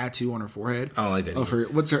fucking tattoo on her forehead. I don't like that. Of her,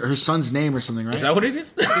 what's her son's name or something, right? Is that what it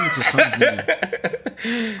is? I think it's her son's name.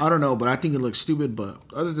 I don't know, but I think it looks stupid. But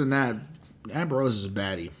other than that, Amber Rose is a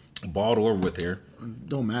baddie. Bald or with hair.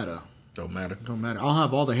 Don't matter. Don't matter. I'll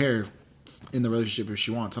have all the hair in the relationship if she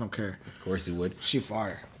wants. I don't care. Of course he would. She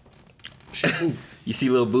fire. You see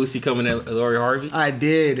Lil Boosie coming at Lori Harvey? I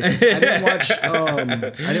did. I didn't watch.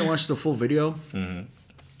 I didn't watch the full video,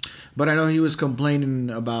 but I know he was complaining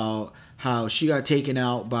about how she got taken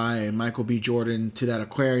out by Michael B. Jordan to that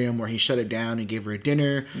aquarium where he shut it down and gave her a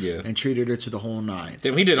dinner and treated her to the whole nine.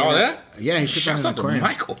 Damn, he did all that? Yeah, he shut down the aquarium.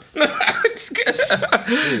 Michael.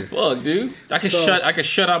 Fuck, dude. I could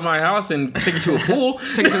shut out my house and take it to a pool.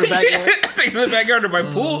 Take it to the backyard. Take it to the backyard of my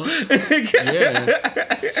pool.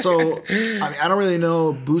 Yeah. So I don't really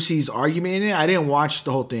know Boosie's argument in it. I didn't watch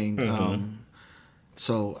the whole thing.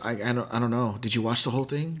 So I don't know. Did you watch the whole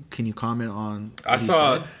thing? Can you comment on? I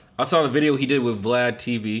saw the video he did with Vlad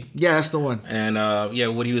TV. Yeah, that's the one. And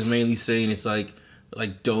what he was mainly saying is like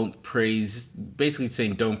don't praise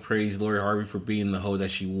Lori Harvey for being the hoe that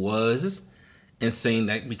she was, and saying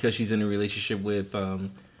that because she's in a relationship with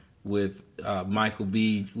Michael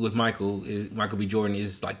B. Jordan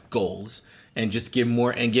is like goals, and just give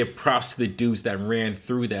props to the dudes that ran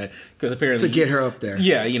through that, because apparently to get her up there.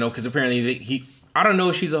 Yeah, because apparently I don't know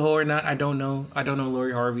if she's a hoe or not. I don't know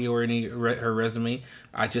Lori Harvey or her resume.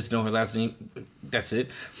 I just know her last name. That's it.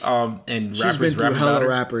 And she's rappers been through hella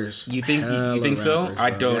rappers. You think so? I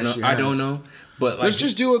don't know. I don't know. But like, let's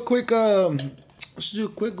just do a quick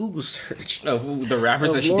Google search of the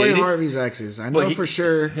rappers that she Lori dated. Harvey's exes. I know for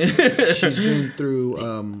sure she's been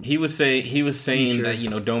through. He was saying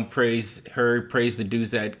that don't praise her, praise the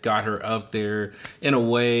dudes that got her up there in a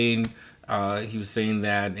way. He was saying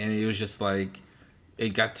that, and it was just like,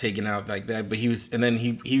 it got taken out like that. But he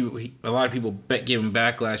a lot of people gave him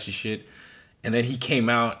backlash and shit. And then he came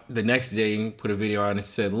out the next day and put a video out and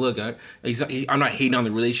said, look, I'm not hating on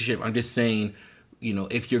the relationship. I'm just saying,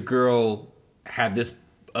 if your girl had this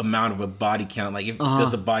amount of a body count, like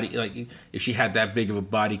if she had that big of a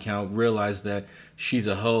body count, realize that she's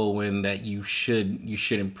a hoe and that you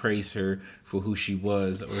shouldn't praise her for who she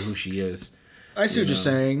was or who she is. I see what you're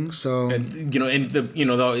saying. So, and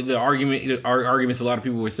the arguments a lot of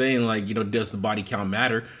people were saying, like, does the body count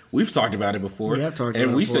matter? We've talked about it before. Yeah, talked about it.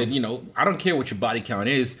 And we've said, I don't care what your body count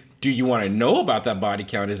is. Do you want to know about that body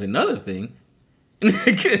count is another thing.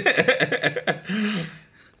 Would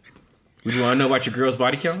you want to know about your girl's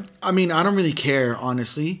body count? I mean, I don't really care,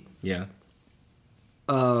 honestly. Yeah.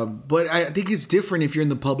 But I think it's different if you're in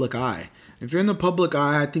the public eye. If you're in the public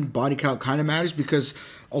eye, I think body count kind of matters, because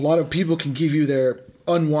a lot of people can give you their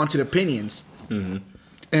unwanted opinions. Mm-hmm.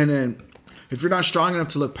 And then if you're not strong enough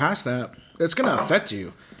to look past that, it's going to affect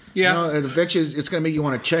you. Yeah. Eventually it's going to make you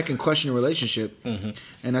want to check and question your relationship. Mm-hmm.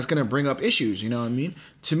 And that's going to bring up issues, you know what I mean?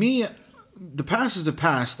 To me, the past is the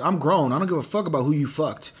past. I'm grown. I don't give a fuck about who you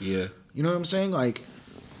fucked. Yeah. You know what I'm saying? Like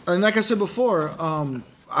I said before,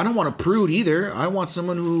 I don't want a prude either. I want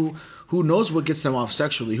someone who knows what gets them off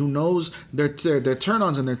sexually, who knows their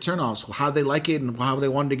turn-ons and their turn-offs, how they like it and how they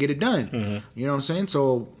wanted to get it done. Mm-hmm. You know what I'm saying?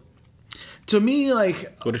 So, to me,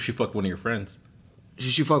 like... What if she fucked one of your friends?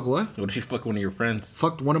 Did she fuck what? What if she fucked one of your friends?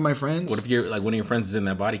 Fucked one of my friends? What if one of your friends is in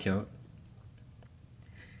that body count?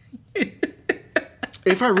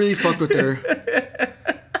 If I really fucked with her,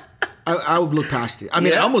 I would look past it. I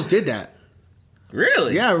mean, I almost did that.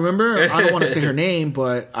 Really? Yeah, remember? I don't want to say her name,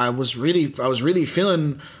 but I was really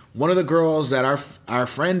feeling one of the girls that our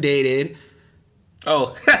friend dated.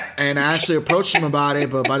 Oh. And I actually approached him about it,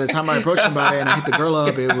 but by the time I approached him about it and I hit the girl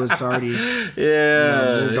up, it was already moved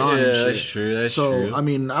on and shit. That's true. That's true. So, I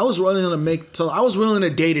mean, I was willing to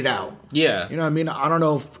date it out. Yeah. You know what I mean? I don't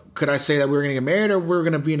know could I say that we were going to get married or we were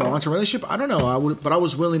going to be in a long-term relationship? I don't know. But I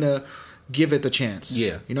was willing to give it the chance.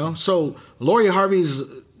 Yeah. You know? So, Lori Harvey's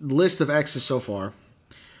list of exes so far.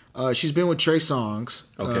 She's been with Trey Songz.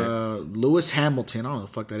 Okay. Lewis Hamilton. I don't know what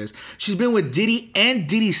the fuck that is. She's been with Diddy and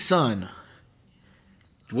Diddy's son.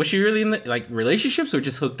 Was she really in relationships or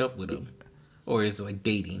just hooked up with him? Or is it like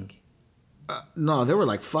dating? No, they were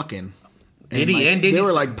like fucking. Diddy and Diddy's son?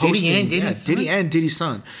 They were like posting. Diddy and Diddy's son? Diddy and Diddy's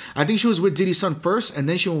son. I think she was with Diddy's son first, and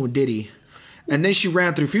then she went with Diddy. And then she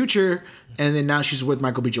ran through Future, and then now she's with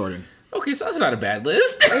Michael B. Jordan. Okay, so that's not a bad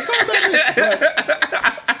list. It's not a bad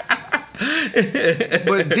list.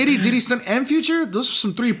 But Diddy's son, and Future, those are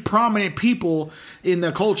some three prominent people in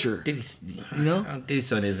the culture. Diddy's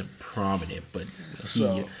son isn't prominent, but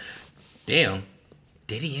damn.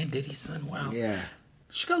 Diddy and Diddy's son, wow. Yeah.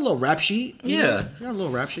 She got a little rap sheet. Yeah. She got a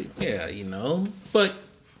little rap sheet. Yeah, but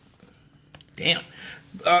damn.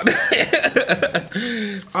 I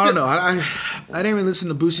don't know. I didn't really listen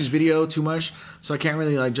to Boosie's video too much, so I can't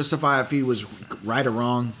really justify if he was right or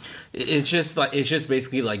wrong. It's just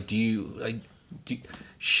basically like,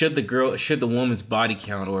 should the woman's body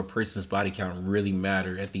count or a person's body count really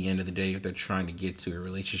matter at the end of the day if they're trying to get to a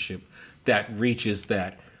relationship that reaches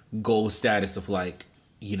that goal status of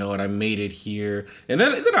you know what, I made it here. And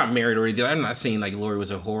they're not married or anything. I'm not saying like Lori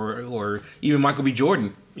was a whore or even Michael B.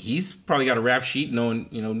 Jordan. He's probably got a rap sheet knowing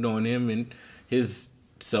him and his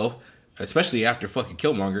self, especially after fucking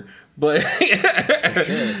Killmonger. But for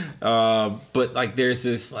sure. But like there's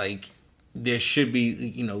this like there should be,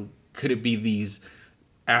 you know, could it be these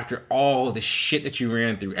after all the shit that you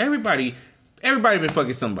ran through? Everybody been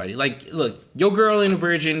fucking somebody. Like, look, your girl ain't a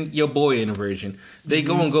virgin, your boy ain't a virgin. They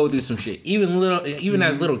go through some shit. Even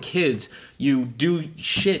as little kids, you do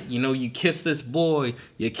shit. You know, you kiss this boy,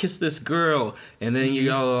 you kiss this girl, and then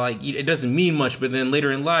you all like, it doesn't mean much. But then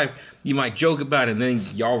later in life, you might joke about it, and then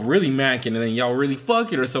y'all really macking, and then y'all really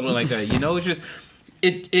fuck it or something like that. You know, it's just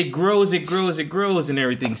it grows and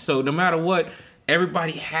everything. So no matter what,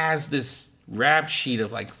 everybody has this rap sheet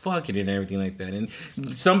of like fucking and everything like that, and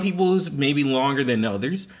some people's maybe longer than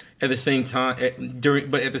others. At the same time,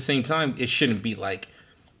 but at the same time, it shouldn't be like,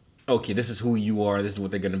 okay, this is who you are. This is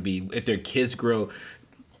what they're gonna be. If their kids grow,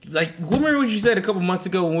 like remember what you said a couple months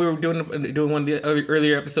ago when we were doing one of the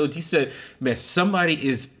earlier episodes. You said, man, somebody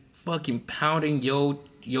is fucking pounding your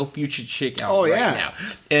future chick out now,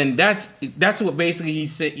 and that's what basically he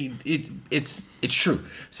said. It's true.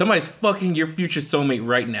 Somebody's fucking your future soulmate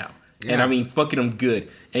right now. Yeah. And I mean, fucking them good.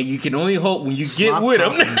 And you can only hope when you get with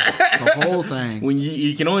them. The whole thing. When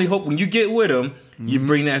you can only hope when you get with them, you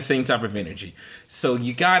bring that same type of energy. So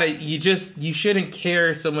you shouldn't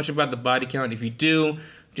care so much about the body count. If you do,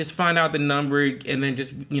 just find out the number and then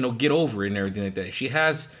just, you know, get over it and everything like that. If she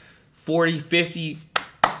has 40, 50,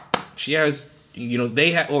 she has, you know, they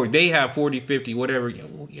have 40, 50, whatever,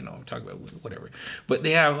 you know, I'm talking about whatever. But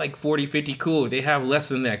they have like 40, 50, cool. They have less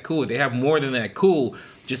than that, cool. They have more than that, cool.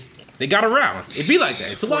 Just, they got around. It'd be like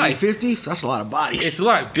that. It's a lot. 50? That's a lot of bodies. It's a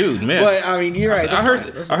lot, dude, man. But I mean, you're right.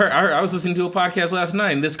 I was listening to a podcast last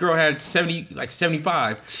night, and this girl had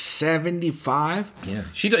 75. 75? Yeah,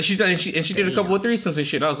 she did a couple of threesomes and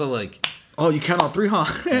shit. I was like, oh, you count on 3, huh?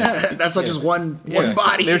 That's not just one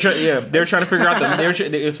body. They were trying to figure out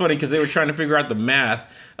it's funny because they were trying to figure out the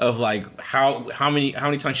math of like how many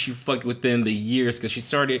times she fucked within the years, because she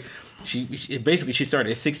started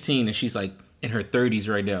at 16 and she's like in her 30s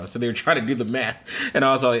right now. So they were trying to do the math, and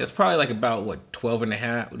I was like, it's probably like about what 12 and a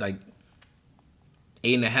half, like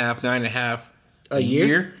 8.5, 9.5 a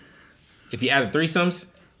year if you add the threesomes.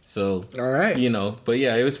 So all right, you know, but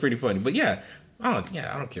yeah, it was pretty funny. But yeah, I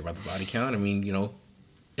don't care about the body count. I mean, you know,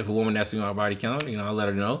 if a woman asks me my body count, you know, I'll let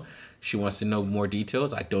her know. She wants to know more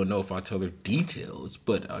details. I don't know if I'll tell her details,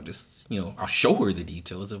 but I'll just, you know, I'll show her the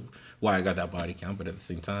details of why I got that body count. But at the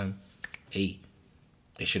same time, hey,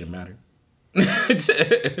 it shouldn't matter. It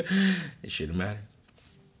shouldn't matter.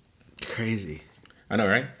 Crazy. I know,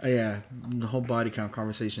 right? Yeah, the whole body count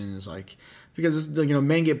conversation is like, because it's, you know,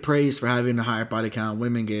 men get praised for having a higher body count,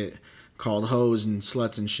 women get called hoes and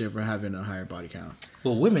sluts and shit for having a higher body count.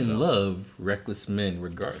 Well, women love reckless men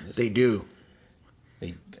regardless. They do.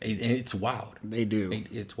 It's wild. They do.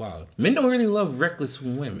 It's wild. Men don't really love reckless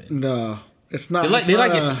women. No, it's not. They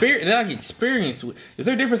like experience. Is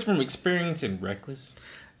there a difference from experience and reckless?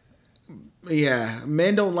 Yeah,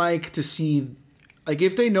 men don't like to see, like,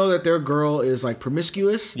 if they know that their girl is like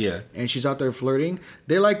promiscuous, and she's out there flirting,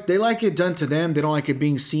 they like it done to them. They don't like it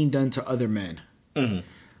being seen done to other men. Mm-hmm.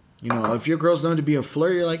 You know, if your girl's known to be a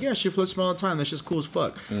flirt, you're like, yeah, she flirts all the time. That's just cool as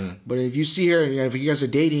fuck. Mm. But if you see her, if you guys are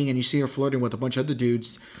dating and you see her flirting with a bunch of other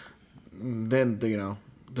dudes, then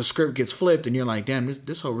the script gets flipped, and you're like, damn,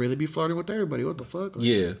 this hoe really be flirting with everybody. What the fuck? Like,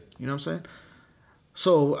 yeah. You know what I'm saying?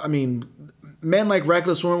 So, I mean, men like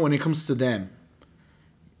reckless women when it comes to them.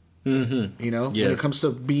 Mm-hmm. You know? Yeah. When it comes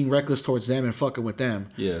to being reckless towards them and fucking with them.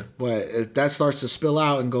 Yeah. But if that starts to spill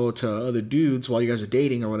out and go to other dudes while you guys are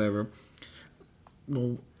dating or whatever,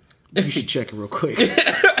 well, you should check it real quick.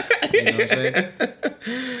 You know what I'm saying?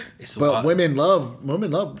 But women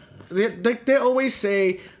love. They always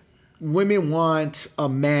say women want a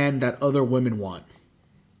man that other women want.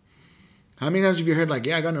 How many times have you heard like,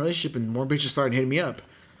 yeah, I got in a relationship and more bitches started hitting me up?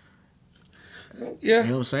 Yeah, you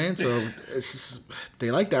know what I'm saying. So it's just, they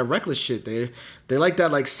like that reckless shit. They like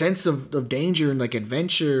that like sense of danger and like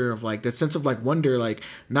adventure, of like that sense of like wonder, like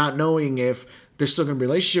not knowing if they're still gonna be in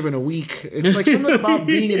a relationship in a week. It's like something about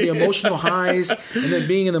being in the emotional highs and then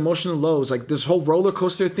being in the emotional lows, like this whole roller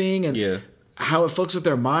coaster thing, and how it fucks with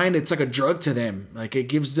their mind. It's like a drug to them. Like it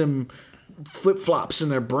gives them flip flops in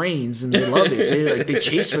their brains, and they love it. They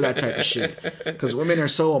chase for that type of shit because women are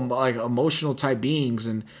so like emotional type beings,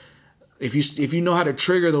 and if you know how to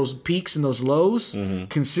trigger those peaks and those lows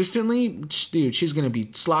consistently, dude, she's gonna be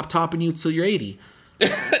slop topping you till you're 80. You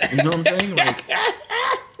know what I'm saying? Like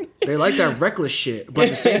they like that reckless shit, but at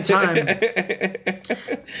the same time,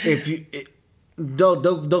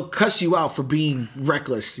 they'll cuss you out for being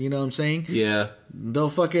reckless. You know what I'm saying? Yeah. They'll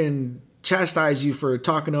fucking chastise you for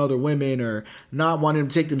talking to other women or not wanting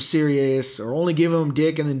to take them serious or only giving them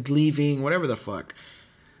dick and then leaving, whatever the fuck.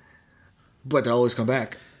 But they'll always come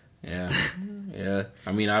back. Yeah. Yeah.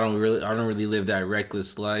 I mean, I don't really live that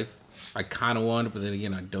reckless life. I kind of want it, but then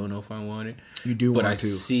again, I don't know if I want it. You do but want to.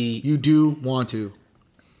 See, you do want to.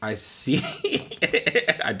 I see.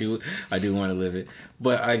 I do want to live it,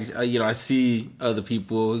 but I see other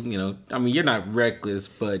people. You know, I mean, you're not reckless,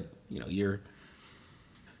 but you know, you're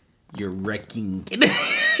wrecking.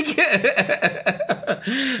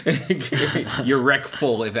 You're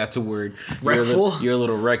wreckful, if that's a word. Wreckful? You're a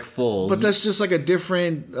little wreckful. But that's just like a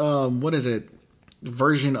different, what is it,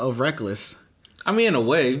 version of reckless. I mean, in a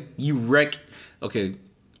way, you wreck. Okay,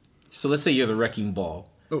 so let's say you're the wrecking ball.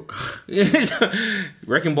 Oh.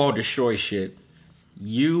 Wrecking ball destroys shit.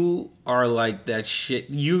 You are like that shit.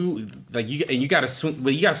 You gotta swing,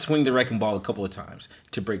 but you gotta swing the wrecking ball a couple of times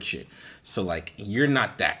to break shit. So like, you're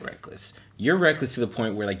not that reckless. You're reckless to the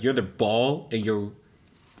point where like you're the ball and you're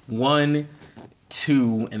 1,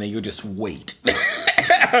 2, and then you'll just wait.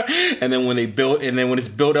 And then when it's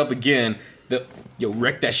built up again, you'll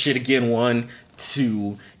wreck that shit again 1,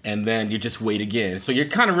 2, and then you just wait again. So you're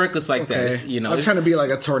kind of reckless like that. You know, I'm trying to be like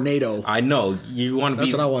a tornado. I know you want to be.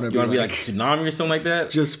 That's what I want to be. You want to be like a tsunami or something like that.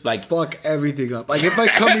 Just like fuck everything up. Like if I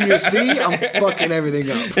come in your city, I'm fucking everything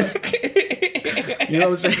up. You know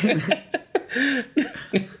what I'm saying?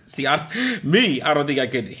 See, I don't think I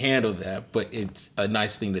could handle that, but it's a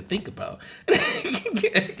nice thing to think about.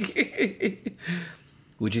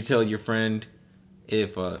 Would you tell your friend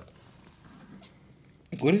if what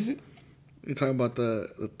is it? You're talking about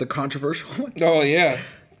the controversial one? Oh yeah,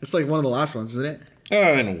 it's like one of the last ones, isn't it?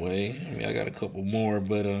 In a way. I mean, I got a couple more,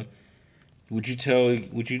 but would you tell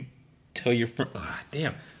your friend? Oh,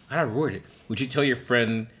 damn, how did I word it? Would you tell your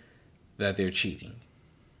friend that they're cheating?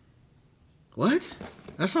 What?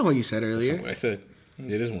 That's not what you said earlier. That's not what I said.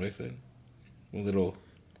 It isn't what I said. A little.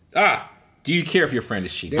 Do you care if your friend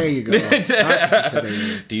is cheating? There you go. That's what you said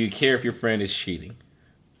earlier. Do you care if your friend is cheating?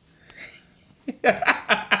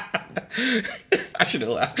 I should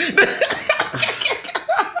have laughed.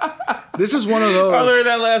 This is one of those. I learned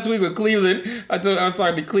that last week with Cleveland. I was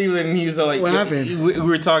talking to Cleveland, and he was like, "What happened?" We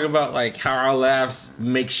were talking about like how our laughs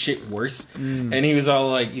make shit worse, and he was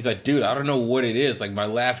all like, "He's like, dude, I don't know what it is. Like my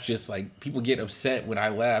laugh just like people get upset when I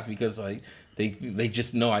laugh because like they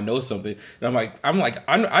just know I know something." And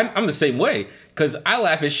I'm the same way because I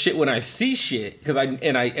laugh at shit when I see shit because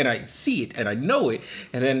I see it and I know it,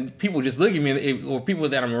 and then people just look at me or people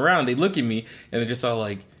that I'm around, they look at me and they're just all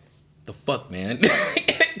like, "The fuck, man."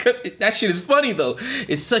 Because that shit is funny though.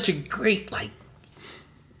 It's such a great like.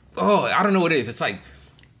 Oh, I don't know what it is. It's like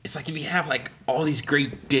if you have like all these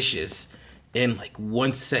great dishes in like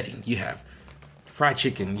one setting. You have fried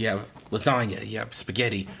chicken, you have lasagna, you have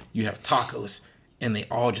spaghetti, you have tacos, and they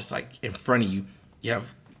all just like in front of you. You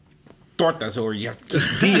have tortas or you have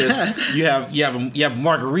quesadillas. you have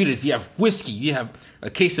margaritas. You have whiskey. You have a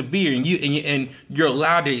case of beer, and you're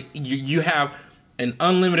allowed to. You have an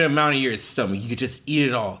unlimited amount of your stomach. You could just eat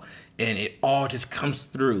it all, and it all just comes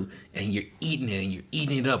through, and you're eating it, and you're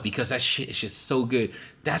eating it up because that shit is just so good.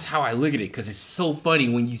 That's how I look at it, because it's so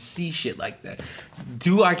funny when you see shit like that.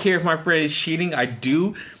 Do I care if my friend is cheating? I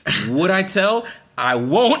do. Would I tell? I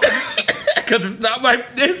won't, because it's not my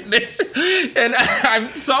business, and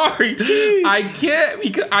I'm sorry. Jeez. I can't,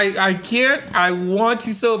 because I can't. I want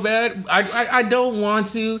to so bad. I don't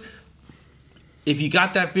want to. If you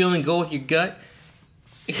got that feeling, go with your gut.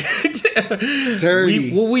 We've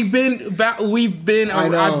been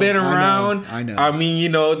I've been around. I know. I mean, you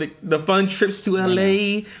know, the fun trips to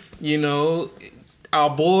LA, you know,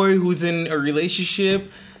 our boy who's in a relationship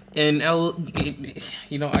and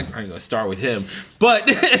you know, I'm gonna start with him, but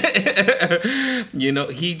you know,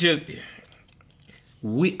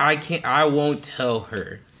 I won't tell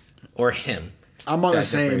her or him. I'm on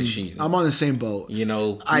the same boat. You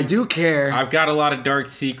know, I do care. I've got a lot of dark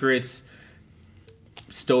secrets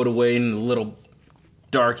stowed away in a little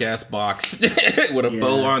dark ass box with a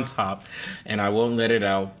bow on top, and I won't let it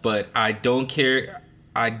out. But I don't care.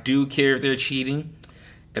 I do care if they're cheating.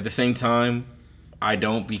 At the same time, I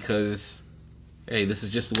don't, because hey, this is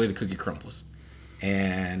just the way the cookie crumbles.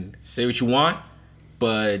 And say what you want,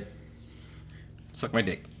 but suck my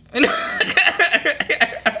dick.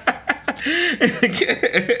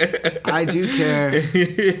 I do care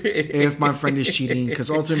if my friend is cheating,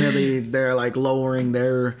 because ultimately they're like lowering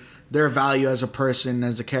their value as a person,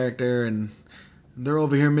 as a character, and they're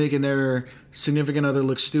over here making their significant other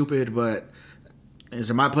look stupid. But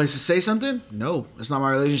is it my place to say something? No, it's not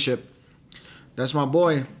my relationship. That's my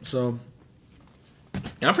boy. So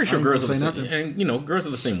And I'm pretty sure I ain't girls are gonna the say same. nothing. And you know, girls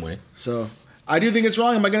are the same way. So I do think it's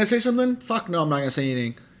wrong. Am I gonna say something? Fuck no, I'm not gonna say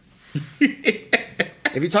anything.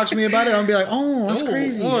 If he talks to me about it, I'll be like, oh, that's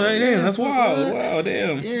crazy. Oh, damn, Yeah, that's fuck wild. that. Wow,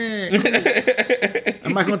 damn. Yeah. Cool.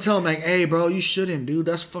 I'm not gonna tell him like, hey, bro, you shouldn't, dude.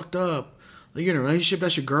 That's fucked up. Like, you're in a relationship,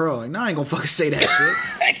 that's your girl. Like, nah, I ain't gonna fucking say that shit.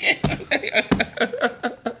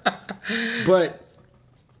 But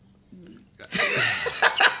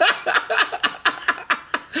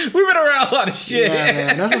We've been around a lot of shit. yeah,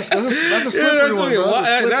 man, that's a slippery one, bro.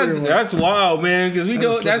 That's wild, man. Because we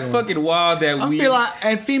know that's fucking wild that I feel like,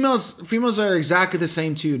 and females are exactly the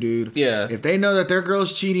same too, dude. Yeah. If they know that their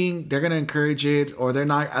girl's cheating, they're gonna encourage it, or they're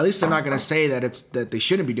not. At least they're not gonna say that they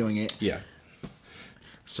shouldn't be doing it. Yeah.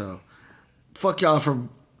 So, fuck y'all for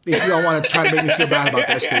if y'all want to try to make me feel bad about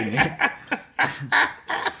that statement.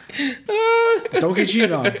 Don't get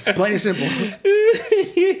cheated on. Plain and simple.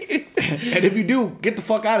 And if you do, get the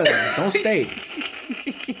fuck out of there. Don't stay.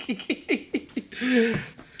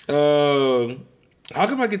 How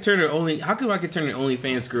come I could turn an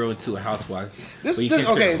OnlyFans girl into a housewife? This but you this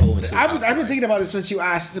can't turn okay. a hoe into a I've been housewife? thinking about it since you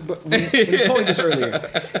asked, but we told me this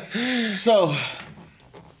earlier. So,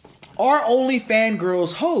 are OnlyFans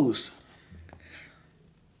girls hoes?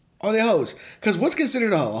 Are they hoes? Because what's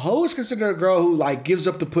considered a hoe? A hoe is considered a girl who like gives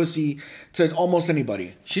up the pussy to almost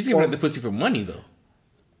anybody. She's giving up the pussy for money though.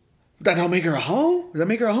 That don't make her a hoe? Does that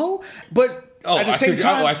make her a hoe? But at the I same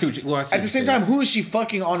time, I see what you at the same time, who is she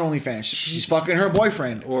fucking on OnlyFans? She's fucking her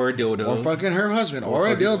boyfriend, or a dildo, or fucking her husband, or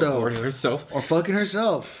a fucking- dildo, or herself, or fucking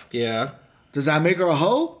herself. Yeah. Does that make her a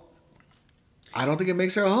hoe? I don't think it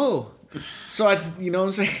makes her a hoe. So you know what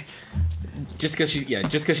I'm saying? Just because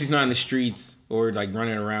she's not in the streets or like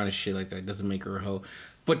running around and shit like that doesn't make her a hoe.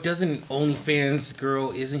 But doesn't OnlyFans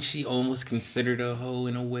girl, isn't she almost considered a hoe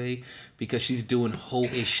in a way because she's doing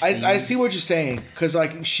hoe-ish things? I see what you're saying, because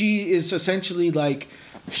like she is essentially like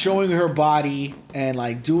showing her body and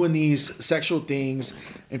like doing these sexual things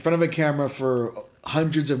in front of a camera for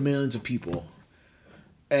hundreds of millions of people.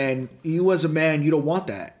 And you as a man, you don't want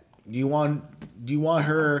that. Do you want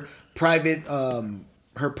her private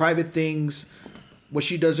things, what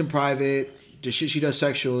she does in private, the shit she does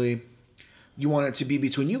sexually? You want it to be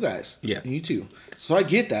between you guys. Yeah. And you two. So I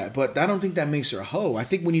get that, but I don't think that makes her a hoe. I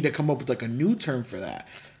think we need to come up with like a new term for that.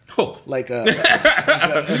 Oh. Like a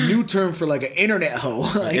new term for like an internet hoe.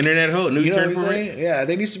 Like, internet hoe, new term for it? Yeah,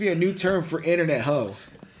 there needs to be a new term for internet hoe.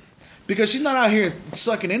 Because she's not out here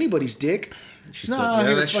sucking anybody's dick. She's not out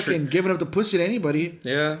here fucking giving up the pussy to anybody.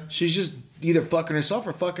 Yeah. She's just either fucking herself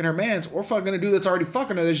or fucking her mans or fucking a dude that's already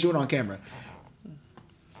fucking her that's doing it on camera.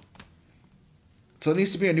 So it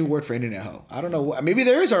needs to be a new word for internet hoe. I don't know. Maybe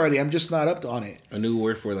there is already. I'm just not up on it. A new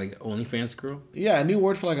word for like OnlyFans girl? Yeah, a new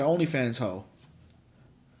word for like an OnlyFans hoe.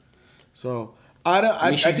 So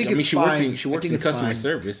I think it's fine. She works in customer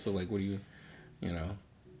service. So like, what do you know?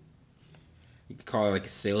 You could call her like a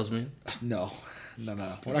salesman. No. We're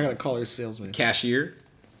not gonna call her a salesman. Cashier.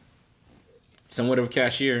 Somewhat of a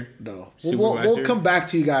cashier. No. We'll come back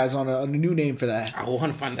to you guys on a new name for that. I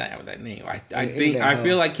want to find out with that name. I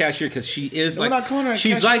feel like cashier because she is We're not calling her a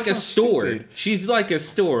cashier. she's like a That sounds store. stupid. She's like a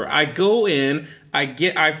store. I go in, I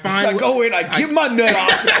get my nut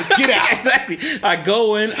off, and I get out. Exactly. I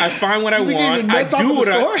go in, I find what I think want. your I nuts off do at the what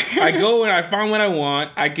store? I go in, I find what I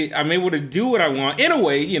want. I'm able to do what I want in a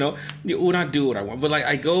way, well, not do what I want, but like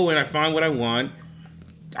I go in, I find what I want.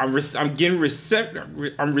 I'm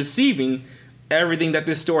receiving everything that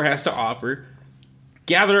this store has to offer.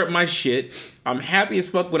 Gather up my shit. I'm happy as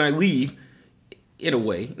fuck when I leave. In a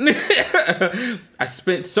way, I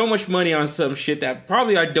spent so much money on some shit that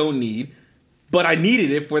probably I don't need, but I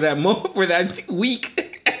needed it for that week.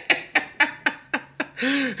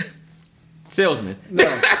 Salesman. No,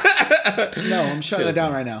 I'm shutting that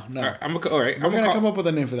down right now. No, all right. We're gonna come up with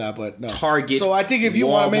a name for that, but no. Target. So I think if you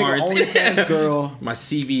want to make an Walmart. OnlyFans girl, My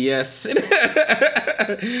CVS.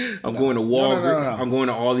 I'm going to Walgreens. No. I'm going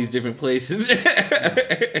to all these different places.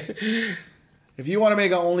 if you want to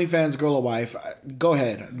make an OnlyFans girl a wife, go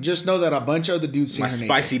ahead. Just know that a bunch of other dudes see My her naked.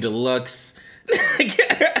 spicy deluxe.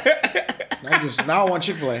 Now I want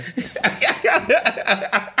Chick-fil-A.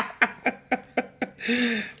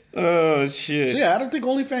 Oh shit. So yeah, I don't think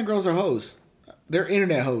OnlyFans girls are hoes. They're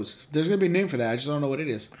internet hoes. There's gonna be a name for that. I just don't know what it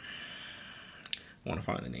is. I want to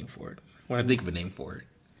find the name for it. I want to think of a name for it.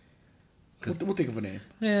 We'll think of a name.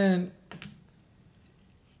 Man,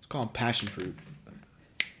 It's called passion fruit.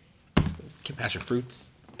 passion fruits.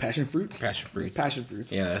 Passion fruits. Passion fruits. Passion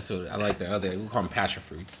fruits. Yeah, that's what I like. That other we call them passion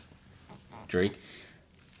fruits. Drake.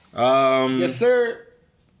 Yes, sir.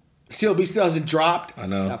 CLB still hasn't dropped. I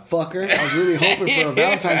know. That fucker. I was really hoping for a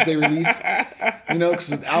Valentine's Day release. You know, because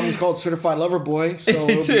the album's called Certified Lover Boy. So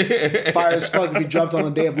it'll be fire as fuck if he dropped on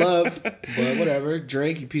the day of love. But whatever.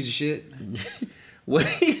 Drake, you piece of shit. What?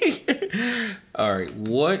 All right.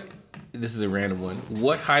 What? This is a random one.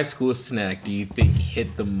 What high school snack do you think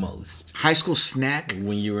hit the most High school snack?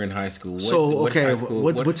 when you were in high school?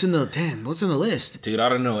 What's in the list? Dude, I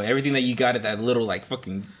don't know. Everything that you got at that little like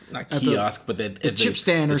fucking not kiosk, but the chip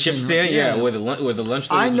stand the or chip something. stand, yeah, where the lunch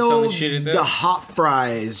ladies I were know selling shit at that. the hot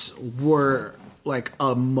fries were like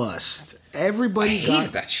a must. Everybody I got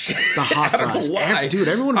hate that shit. the hot I don't fries. know why. Dude,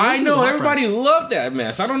 everyone. I know the hot everybody fries. loved that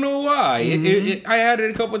mess. I don't know why. I had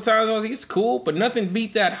it a couple of times. I was like, it's cool, but nothing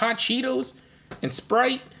beat that hot Cheetos and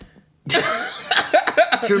Sprite.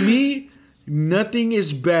 To me, nothing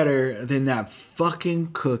is better than that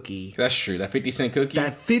fucking cookie. That's true. That 50-cent cookie.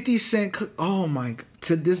 That 50-cent cookie. Oh my!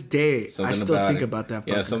 To this day, I still think about that.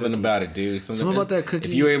 Yeah, something cookie. about it, dude. Something about that cookie.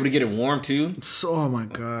 If you were able to get it warm too, Oh my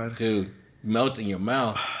god, dude, melt in your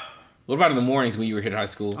mouth. What about in the mornings when you were hit high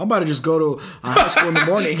school? I'm about to just go to a high school in the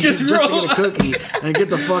morning just to roll. get a cookie and get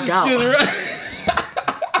the fuck out.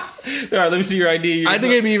 All right, let me see your ID. I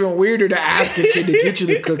think it'd be even weirder to ask a kid to get you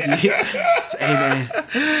the cookie. So, hey man,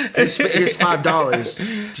 here's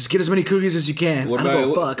 $5. Just get as many cookies as you can. What I don't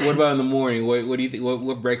about go fuck. what about in the morning? What do you think?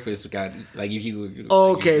 What breakfast got? Like if you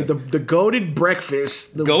Okay, the goated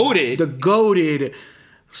breakfast. The goated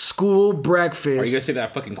school breakfast. Are you gonna say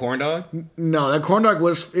that fucking corn dog No, that corn dog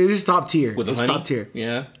it is top tier. with the It's honey? top tier.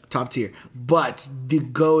 Yeah. Top tier. But the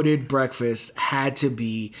goated breakfast had to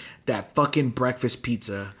be that fucking breakfast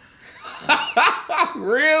pizza.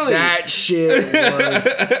 Really? That shit was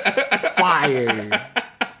fire.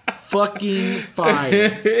 Fucking fire.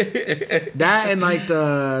 That and like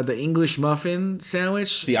the English muffin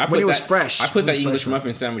sandwich. See, when it was fresh. I put It that was English fresh.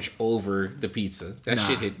 muffin sandwich over the pizza. That Nah,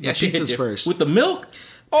 shit hit. the That shit hit pizza's different. first. With the milk.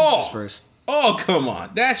 Oh, first. Oh, come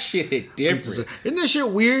on. That shit hit different. Isn't this shit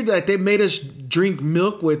weird that they made us drink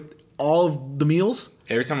milk with all of the meals?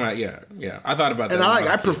 Every time I thought about that. And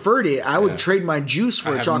I preferred it. I would trade my juice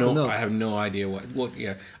for a chocolate milk. I have no idea what. Well,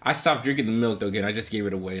 yeah, I stopped drinking the milk though. Again, I just gave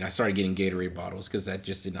it away, and I started getting Gatorade bottles because that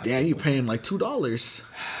just did not. Damn, you paying like $2.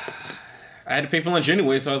 I had to pay for lunch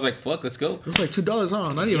anyway, so I was like, "Fuck, let's go." It was like $2,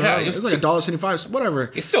 huh? Not even. Yeah, It was like $1.75,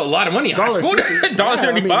 whatever. It's still a lot of money in high school. $1.50. $1.75. Yeah,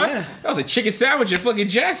 I mean, yeah. That was a chicken sandwich at fucking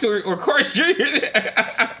Jack's or Carl's Jr.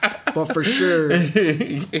 But for sure,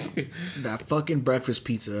 that fucking breakfast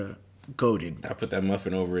pizza, goated. I put that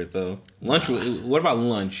muffin over it though. Lunch. What about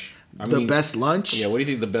lunch? The best lunch? Yeah. What do you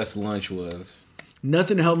think the best lunch was?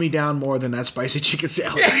 Nothing held me down more than that spicy chicken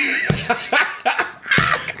salad.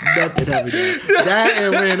 Nothing held me down. That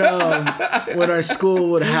and when our school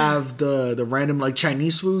would have the random like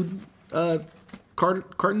Chinese food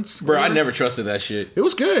cartons. Bro, I whatever. never trusted that shit. It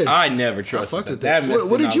was good. I never I trusted fucked with that. it. That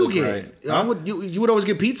What did you look get? right. Huh? You would always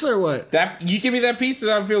get pizza or what? That you give me that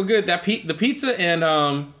pizza, I feel good. The pizza and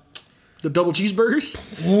The double cheeseburgers?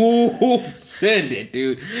 ooh, send it,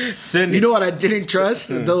 dude. Send it. You know what I didn't trust?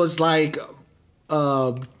 Those like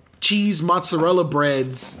cheese mozzarella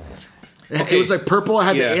breads. Okay. It was like purple. It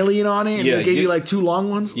had Yeah. the alien on it, and Yeah, they gave you- you like 2 long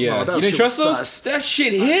ones. Yeah, Oh, that you didn't shit trust was those? sus. That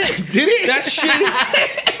shit hit. Did it? That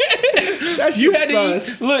shit. That shit You had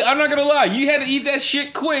sus. to eat. Look, I'm not gonna lie. You had to eat that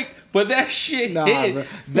shit quick, but that shit Nah, hit. bro.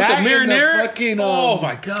 With That the and the marinara. fucking, oh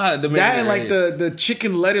my god, the marinara. That and like hit. the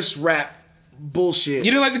chicken lettuce wrap bullshit.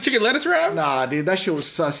 You didn't like the chicken lettuce wrap? Nah, dude, that shit was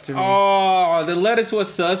sus to me. Oh, the lettuce was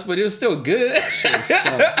sus, but it was still good. It was sus.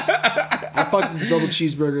 I fucked with the double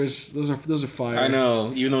cheeseburgers. Those are fire. I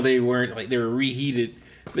know, even though they weren't like they were reheated.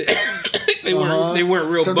 They weren't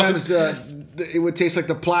real. Sometimes bugs. it would taste like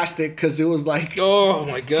the plastic because it was like Oh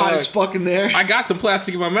my god, hot as fuck in there. I got some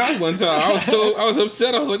plastic in my mouth one time. I was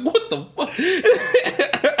upset. I was like, what the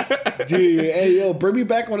fuck? Dude, hey yo, bring me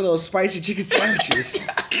back one of those spicy chicken sandwiches.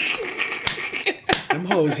 Them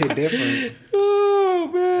hoes hit different. Oh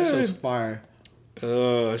That shit man. was fire.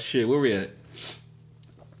 Oh shit, where we at?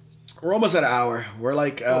 We're almost at an hour. We're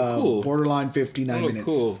like cool. borderline 59 Oh, minutes.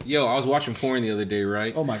 cool. Yo, I was watching porn the other day,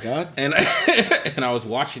 right? Oh my god. And and I was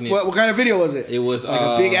watching it. What kind of video was it? It was like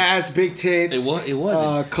a big ass, big tits. It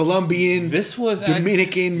wasn't. Colombian. This was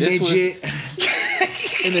Dominican this was- midget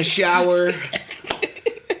in the shower.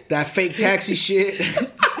 That fake taxi shit.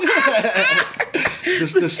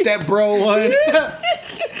 The step bro one.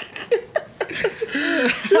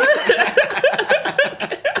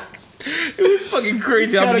 It's fucking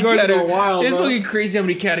crazy how many Categories go categories. wild, It's bro. fucking crazy how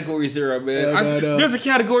many categories there are, man. Yeah, I know. There's a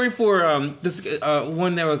category for this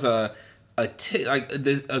one that was a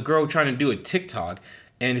girl trying to do a TikTok,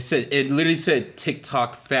 and it literally said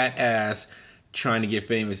TikTok fat ass trying to get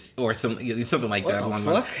famous or something like What that. the along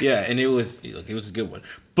fuck? Yeah, and it was a good one.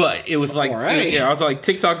 But it was like, Alright. yeah, I was like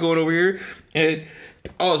TikTok going over here, and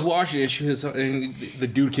I was watching it. And the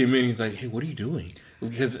dude came in. He's like, "Hey, what are you doing?"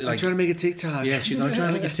 Because I'm like, trying to make a TikTok. yeah, she's like, I'm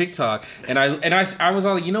trying to make a TikTok, and I was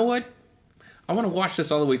all like, you know what? I want to watch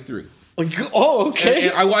this all the way through. Oh, okay.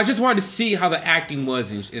 And I just wanted to see how the acting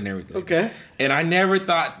was and everything. Okay. And I never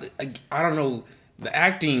thought, I don't know, the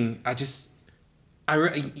acting. I didn't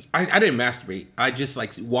masturbate. I just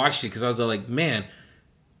like watched it because I was like, man,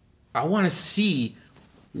 I want to see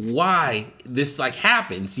why this like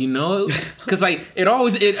happens, you know? Because like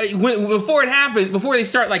before it happens, before they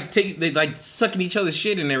start like sucking each other's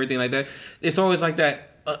shit and everything like that, it's always like that.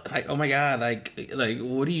 Like, oh my god, like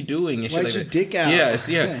what are you doing? And shit Why's like your that. dick out? Yeah,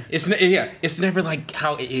 it's never like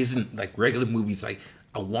how it isn't like regular movies. Like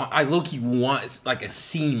I low-key want like a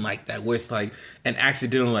scene like that where it's like an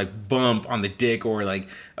accidental like bump on the dick or like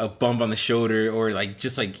a bump on the shoulder or like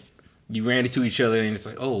just like you ran into each other and it's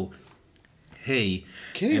like, oh, hey.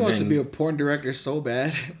 Kenny wants to be a porn director so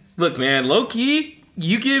bad. Look, man, low-key,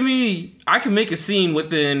 you give me, I can make a scene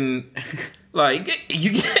within like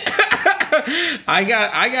you get.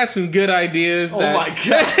 I got some good ideas. Oh my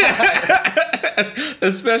god!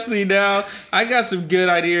 Especially now, I got some good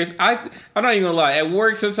ideas. I'm not even gonna lie. At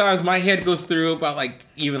work, sometimes my head goes through about like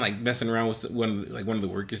even like messing around with one of the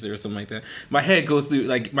workers there or something like that. My head goes through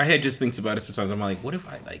like my head just thinks about it sometimes. I'm like, what if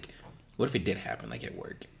it did happen like at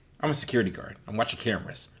work? I'm a security guard. I'm watching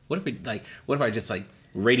cameras. What if I just like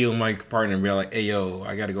radio my partner and be like, hey yo,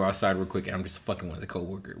 I gotta go outside real quick and I'm just fucking one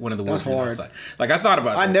of the workers outside. Like I thought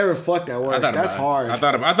about that. I never fucked that work. That's hard. I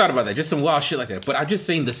thought about that. Just some wild shit like that. But I'm just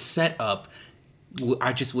saying the setup,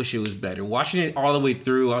 I just wish it was better. Watching it all the way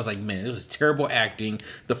through, I was like, man, it was terrible acting.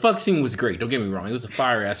 The fuck scene was great. Don't get me wrong. It was a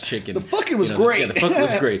fire ass chicken. The fucking was great. The fucking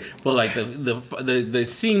was great. But like the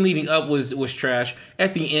scene leading up was trash.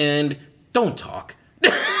 At the end, don't talk.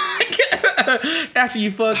 After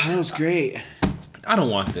you fuck, That was great. I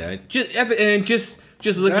don't want that. Just at the end, just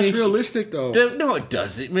look. That's realistic though. No, it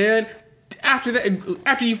doesn't, man. After that,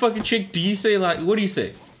 after you fucking chick, do you say like, what do you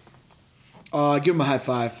say? Give him a high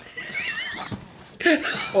five.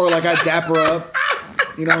 Or like I dap her up.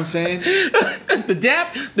 You know what I'm saying?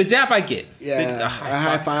 The dap I get. Yeah. A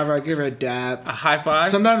high five or I give her a dap. A high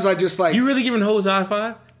five? Sometimes I just like You really giving hoes a high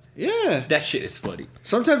five? Yeah. That shit is funny.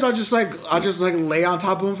 Sometimes I'll just lay on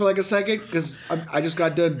top of him for like a second because I just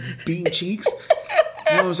got done beating cheeks.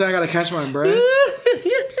 You know what I'm saying? I gotta catch my breath.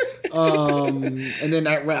 And then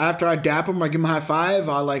after I dap him, I give him a high five.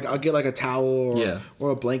 I'll get like a towel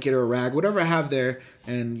or a blanket or a rag, whatever I have there,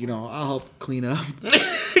 and I'll help clean up.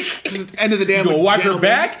 'Cause at the end of the day, I'm you gonna wipe her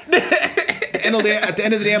back? At the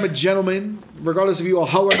end of the day, I'm a gentleman. Regardless if you a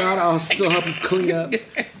hoe or not, I'll still help you clean up.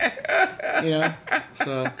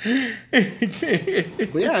 So.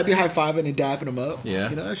 But yeah, I'd be high fiving and dapping him up. Yeah.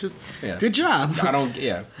 That's just, good job.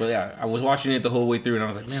 I was watching it the whole way through and I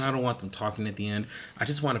was like, man, I don't want them talking at the end. I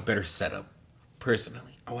just want a better setup.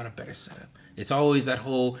 Personally, I want a better setup. It's always that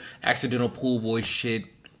whole accidental pool boy shit,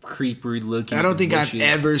 creeper looking. I don't think I've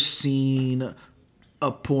ever seen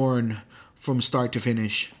a porn from start to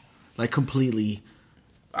finish, like completely.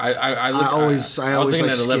 I was looking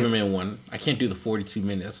at 11-minute one. I can't do the 42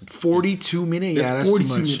 minutes. 42 minute? Yeah, that's 42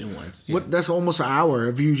 too much. Minute ones. Yeah. That's almost an hour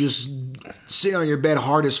if you just sit on your bed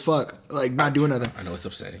hard as fuck, like not doing nothing. I know it's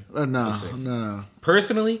upsetting. No.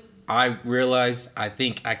 Personally, I realized I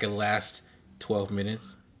think I could last 12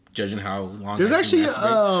 minutes, judging how long. There's actually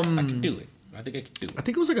I could do it. I think I could do it. I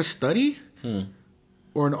think it was like a study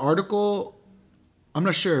or an article. I'm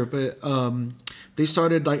not sure, but they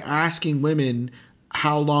started like asking women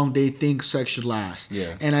how long they think sex should last.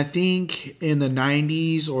 Yeah. And I think in the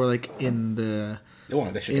 90s or like in the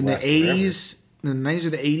 80s, in the 90s or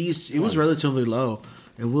the 80s, it was relatively low.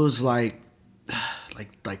 It was like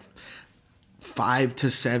 5 to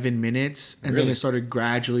 7 minutes, and then it started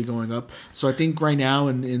gradually going up. So I think right now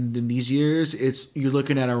in these years, you're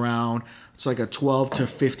looking at around like a 12 to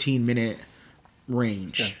 15 minute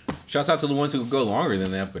range. Yeah. Shouts out to the ones who go longer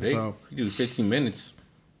than that, but you do 15 minutes.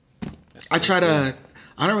 I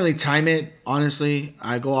don't really time it, honestly.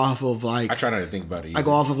 I go off of like... I try not to think about it either. I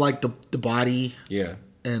go off of like the body. Yeah.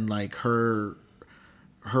 And like her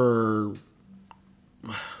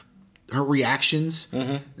reactions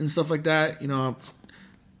and stuff like that.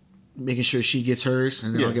 Making sure she gets hers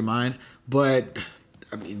and then I'll get mine. But,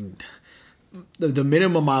 I mean... The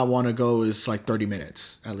minimum I want to go is like 30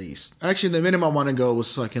 minutes at least. Actually, the minimum I want to go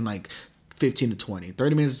was like 15 to 20.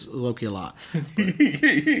 30 minutes is low-key a lot. I'm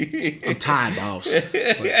tired, boss.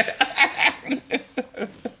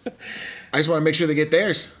 I just want to make sure they get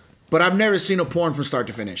theirs. But I've never seen a porn from start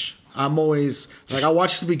to finish. I'm always like, I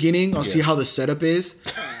watch the beginning. I'll see how the setup is.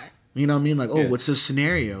 You know what I mean? Like, oh, what's the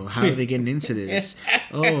scenario? How are they getting into this?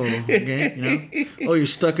 Oh, okay. You know? Oh, you're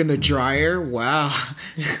stuck in the dryer? Wow.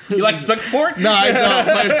 You like stuck porn? No, I don't.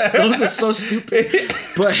 But those are so stupid.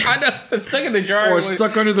 But I know. Stuck in the dryer. Or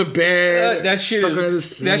stuck under the bed. That shit stuck is, under the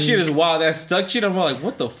sink. that shit is wild. That stuck shit, I'm like,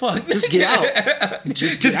 what the fuck? Just get out.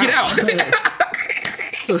 Just get out.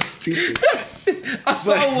 So stupid. I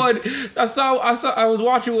was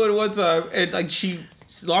watching one time, and like she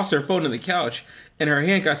lost her phone in the couch, and her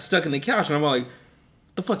hand got stuck in the couch, and I'm like, what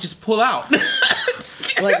the fuck, just pull out.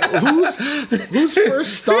 Like, whose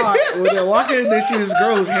first thought when they're walking in, they see this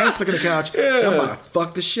girl whose hand's stuck in the couch, I'm about to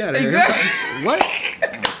fuck the shit out of her. Exactly. What?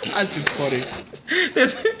 That's just funny.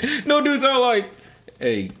 No dudes are like,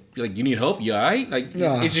 hey, like, you need help? You alright? Like,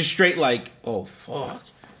 it's just straight like, oh fuck.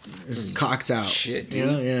 It's cocked out. Shit,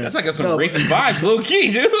 dude. Yeah. That's like some rapey vibes, low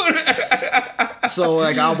key, dude. So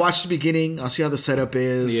like, I'll watch the beginning. I'll see how the setup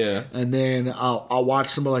is. Yeah. And then I'll watch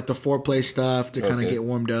some of like the foreplay stuff to kind of get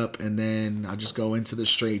warmed up, and then I'll just go into the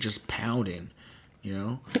straight, just pounding, you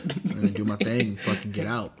know, and then do my thing, and fucking get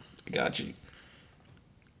out. Got you.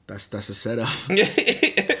 That's the setup.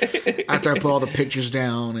 After I put all the pictures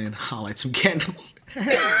down and I'll light some candles.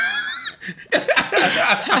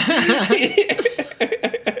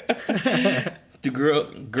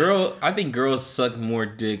 I think girls suck more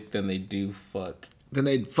dick than they do fuck. Than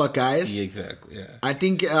they fuck guys? Yeah, exactly, yeah. I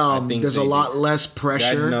think there's a lot less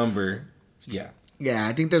pressure. That number, yeah. Yeah,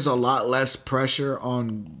 I think there's a lot less pressure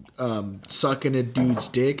on sucking a dude's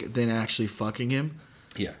dick than actually fucking him.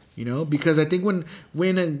 Yeah. You know? Because I think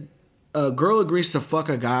when a girl agrees to fuck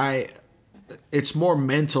a guy, it's more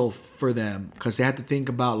mental for them. Because they have to think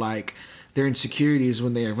about, like, their insecurities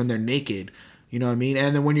when they're naked. You know what I mean?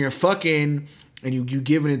 And then when you're fucking and you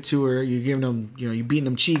giving it to her, you're giving them, you know, you beating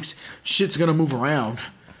them cheeks, shit's gonna move around.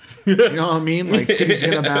 You know what I mean? Like, titties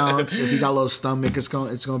gonna bounce. If you got a little stomach, it's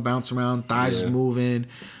gonna bounce around. Thighs is moving.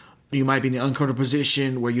 You might be in an uncomfortable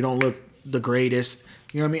position where you don't look the greatest.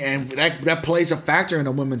 You know what I mean? And that plays a factor in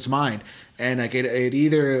a woman's mind. And like it's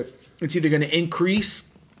either gonna increase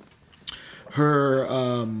her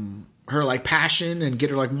like passion and get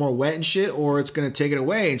her like more wet and shit, or it's gonna take it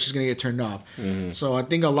away and she's gonna get turned off. Mm-hmm. So I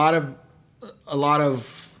think a lot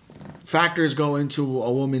of factors go into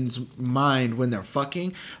a woman's mind when they're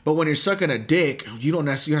fucking. But when you're sucking a dick, you don't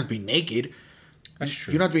have to be naked. That's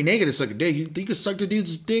true. You don't have to be naked to suck a dick. You can suck the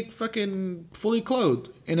dude's dick fucking fully clothed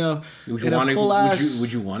in a full ass.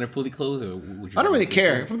 Would you want it fully clothed, or would you? I don't really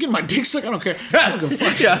care. If I'm getting my dick sucked, I don't care. I don't give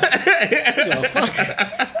a fuck.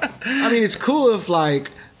 I mean, it's cool if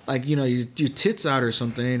like you know, your tits out or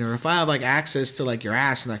something, or if I have like access to like your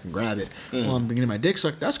ass and I can grab it while I'm getting my dick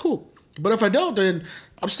sucked, that's cool. But if I don't, then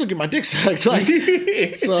I'm still getting my dick sucked. Like,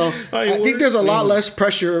 so I think there's a lot less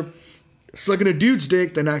pressure sucking a dude's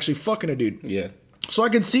dick than actually fucking a dude. Yeah. So I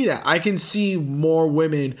can see that. I can see more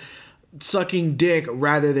women sucking dick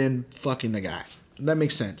rather than fucking the guy. That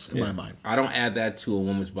makes sense in my mind. I don't add that to a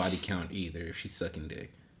woman's body count either if she's sucking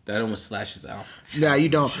dick. That almost slashes out. Yeah, you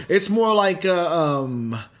don't. It's more like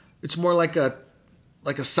a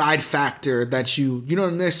side factor that you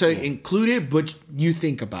don't necessarily include it, but you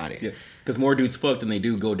think about it. Yeah, because more dudes fuck than they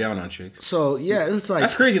do go down on chicks. So yeah, it's like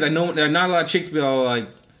that's crazy. That not a lot of chicks be all like,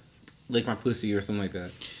 lick my pussy or something like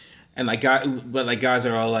that, and guys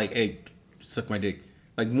are all like, hey, suck my dick.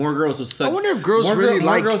 Like more girls will suck. I wonder if girls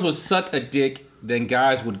more girls would suck a dick than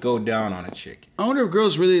guys would go down on a chick. I wonder if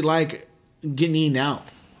girls really like getting eaten out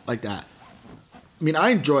like that. I mean, I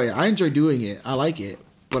enjoy it. I enjoy doing it. I like it.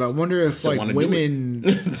 But I wonder if like women,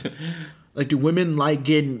 like, do women like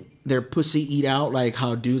getting their pussy eat out like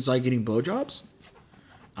how dudes like getting blowjobs?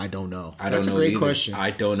 I don't know. That's a great question.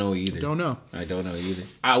 I don't know either. Don't know. I don't know either.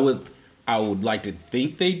 I would like to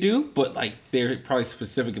think they do, but like they're probably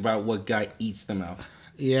specific about what guy eats them out.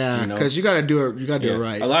 Yeah, because you gotta do it. You gotta do it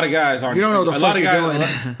right. A lot of guys aren't. You don't know the fuck you're doing.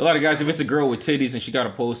 A lot of guys, if it's a girl with titties and she got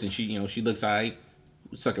a post and she looks alright,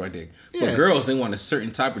 suck my dick. Yeah. But girls, they want a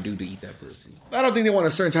certain type of dude to eat that pussy. I don't think they want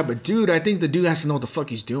a certain type of dude. I think the dude has to know what the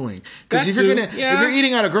fuck he's doing. Because if you're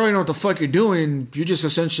eating out a girl, you know what the fuck you're doing. You're just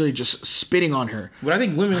essentially just spitting on her. But I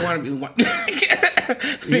think women want to be.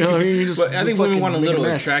 You know what I mean? But I think women want a little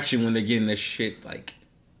attraction when they're getting this shit like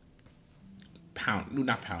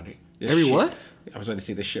not pounded. Every shit, what? I was about to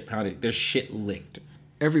say this shit pounded. Their shit licked.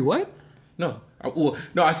 Every what? No. Well,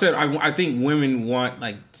 no, I said I think women want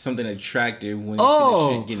like something attractive when you see the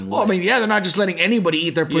shit getting licked. I mean, yeah, they're not just letting anybody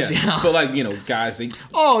eat their pussy out. But like, guys.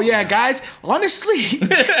 Guys, honestly.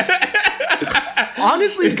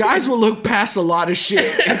 Honestly, guys will look past a lot of shit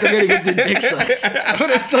if they're gonna get their dick sucked. I'm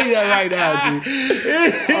gonna tell you that right now,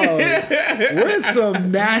 dude. We're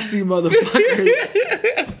some nasty motherfuckers.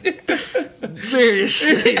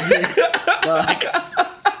 Seriously, dude.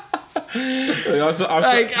 I'm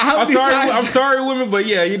sorry, women, but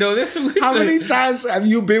yeah, you know this. How many times have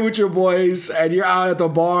you been with your boys and you're out at the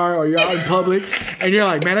bar or you're out in public and you're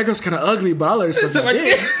like, man, that girl's kind of ugly, but I'll let her suck my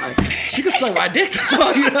dick. Like, she can suck my dick.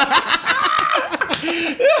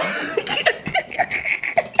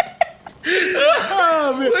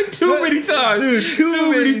 Oh, man. Like too many times, dude.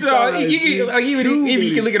 Too many times. Even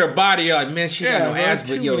you can look at her body, you're like, man, she got no ass,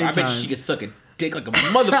 but yo, I bet she can suck a dick like a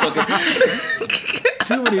motherfucker.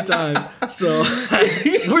 Too many times. So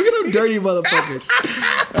we're some dirty motherfuckers.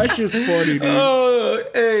 That shit's funny, dude. Oh,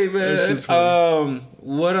 hey man.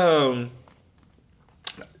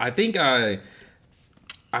 I think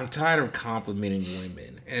I'm tired of complimenting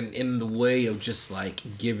women and in the way of just like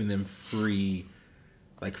giving them free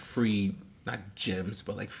not gems,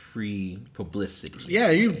 but like free publicity. Yeah,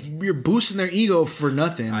 you're boosting their ego for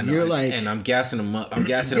nothing. I know, you're like, and I'm gassing them up. I'm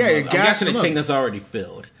gassing them up. I'm gassing a tank that's already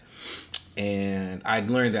filled. And I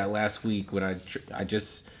learned that last week when I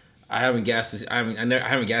haven't gassed this. I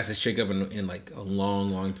haven't gassed this chick up in like a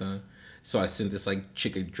long time. So I sent this like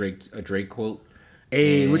chick a Drake quote.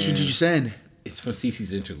 Hey, which one did you send? It's from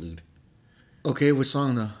CeCe's Interlude. Okay, which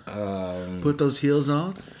song though? Put Those Heels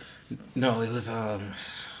On. No, it was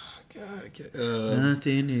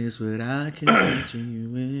nothing is what I can picture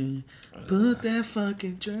you in. Put that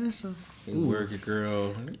fucking dress on. Work it,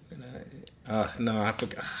 girl. No, I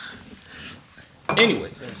forgot.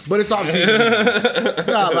 Anyways, but it's obviously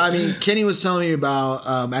no. I mean, Kenny was telling me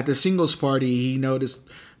about at the singles party. He noticed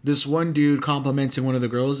this one dude complimenting one of the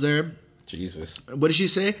girls there. Jesus, what did she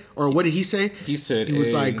say, or what did he say? He said he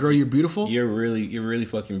was like, "Girl, you're beautiful. You're really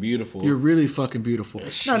fucking beautiful. You're really fucking beautiful."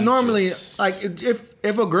 Now, normally, like if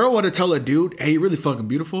a girl were to tell a dude, "Hey, you're really fucking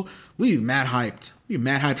beautiful," we be mad hyped.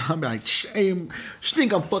 I'm like, "Hey, you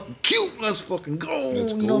think I'm fucking cute? Let's fucking go."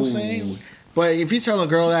 Let's you know what I'm saying? But if you tell a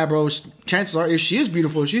girl that, bro, chances are, if she is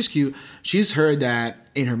beautiful, she's cute, she's heard that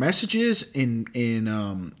in her messages, in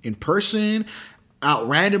person, out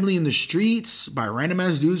randomly in the streets by random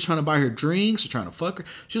ass dudes trying to buy her drinks or trying to fuck her.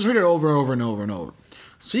 She's heard it over and over and over and over.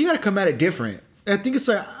 So you got to come at it different. I think it's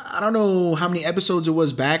like, I don't know how many episodes it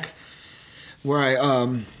was back where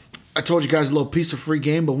I told you guys a little piece of free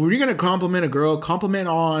game. But when you're gonna compliment a girl, compliment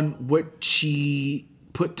on what she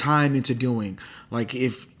put time into doing. Like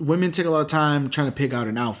if women take a lot of time trying to pick out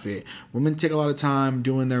an outfit, women take a lot of time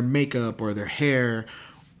doing their makeup or their hair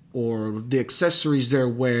or the accessories they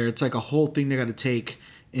wear. It's like a whole thing they got to take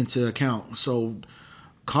into account. So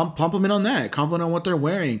compliment on that. Compliment on what they're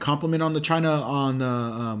wearing. Compliment on the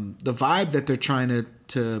the vibe that they're trying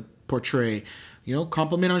to portray. You know,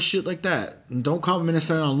 compliment on shit like that. And don't compliment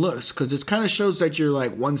necessarily on looks, because it kind of shows that you're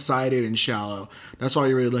like one-sided and shallow. That's all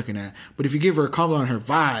you're really looking at. But if you give her a compliment on her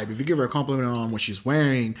vibe, if you give her a compliment on what she's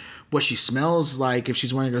wearing, what she smells like, if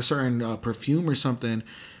she's wearing a certain perfume or something,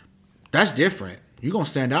 that's different. You're going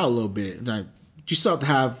to stand out a little bit. Like, you still have to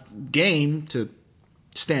have game to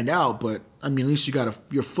stand out, but I mean, at least you got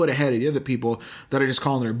your foot ahead of the other people that are just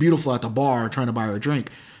calling her beautiful at the bar trying to buy her a drink.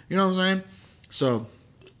 You know what I'm saying? So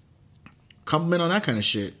compliment on that kind of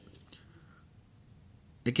shit.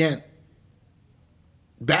 It can't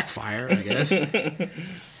backfire, I guess.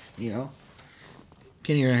 You know?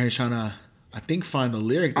 Kenny right here trying to, I think, find the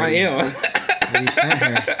lyric that that he sent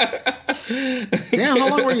her. Damn, how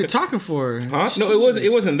long were you talking for? Huh? No,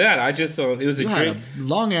 it wasn't that. I just it was a Drake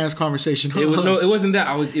long ass conversation. It wasn't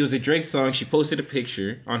that. It was a Drake song. She posted a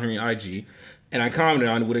picture on her IG, and I commented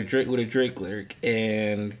on it with a Drake lyric,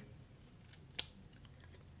 and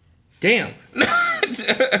damn.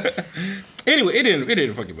 Anyway, it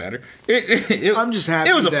didn't fucking matter. I'm just happy.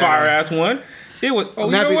 It was a fire ass one. It was. Oh,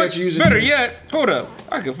 I'm you happy know what? that you're using Better it. yet, hold up.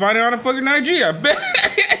 I can find it on a fucking IG. I bet.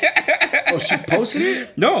 Oh, she posted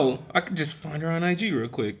it? No, I could just find her on IG real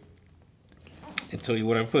quick and tell you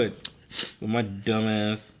what I put with my dumb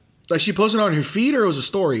ass. Like, she posted it on her feed, or it was a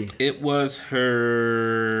story? It was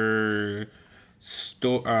her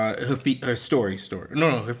her story.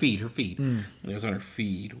 No, her feed. It was on her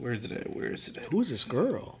feed. Where is it at? Who is this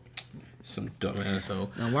girl? Some dumb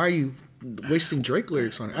asshole. Now, why are you wasting Drake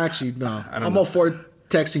lyrics on her? Actually, no. I'm all for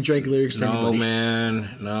texting Drake lyrics to anybody. No,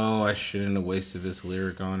 man. No, I shouldn't have wasted this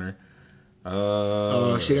lyric on her.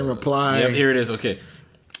 She didn't reply. Yep, here it is. Okay.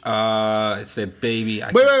 It said, "Baby."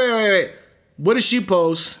 Wait. What did she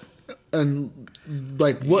post? And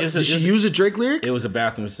like, what did she use a Drake lyric? It was a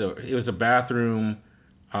bathroom. So it was a bathroom.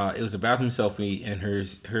 It was a bathroom selfie, and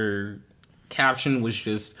caption was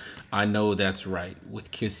just, "I know that's right,"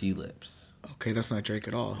 with kissy lips. Okay, that's not Drake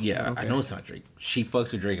at all. Yeah, okay. I know it's not Drake. She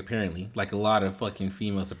fucks with Drake apparently, like a lot of fucking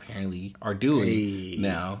females apparently are doing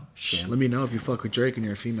now. Let me know if you fuck with Drake and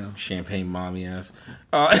you're a female. Champagne mommy ass.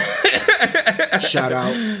 Shout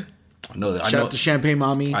out. Shout out to Champagne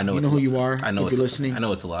Mommy. I know you know who you are. I know if you're listening. I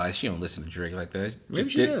know it's a lie. She don't listen to Drake like that. Maybe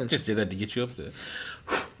she does. Just did that to get you upset.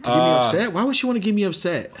 To get me upset? Why would she want to get me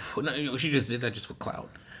upset? No, she just did that just for clout.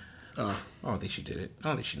 I don't think she did it. I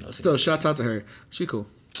don't think she knows. Still, shouts out to her. She cool.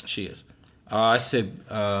 She is. I said,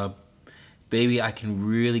 baby, I can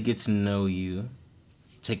really get to know you.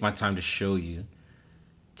 Take my time to show you.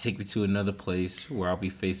 Take me to another place where I'll be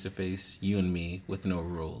face to face, you and me, with no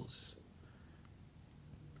rules.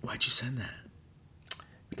 Why'd you send that?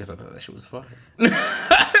 Because I thought that shit was fire. Because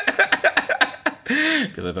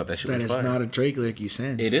I thought that shit was fire. That is not a Drake lyric you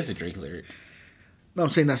send. It is a Drake lyric. No, I'm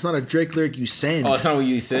saying that's not a Drake lyric you send. Oh, it's not what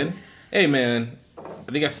you send? Hey, man.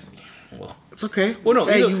 I think well, it's okay. Well, no.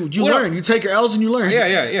 Hey, you learn. You take your L's and you learn.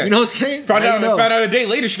 Yeah. You know what I'm saying? Found out a day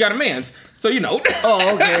later she got a man's. So, you know.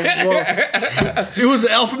 Oh, okay. Well, it was an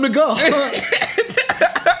L from the go.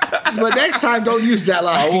 But next time, don't use that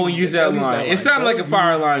line. I won't use that line. It sounded like a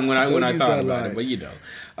fire line when I thought about it, but you know.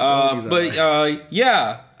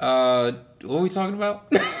 Yeah. What were we talking about?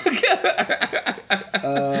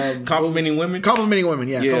 Complimenting women? Complimenting women,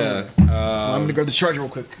 yeah. Yeah. I'm going to grab the charger real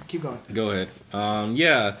quick. Keep going. Go ahead.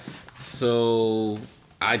 Yeah. So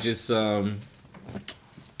I just don't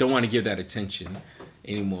want to give that attention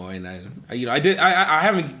anymore. And I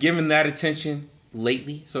haven't given that attention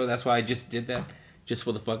lately. So that's why I just did that. Just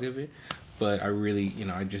for the fuck of it. But I really,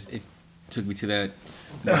 it took me to that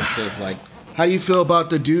mindset of like. How do you feel about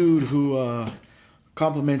the dude who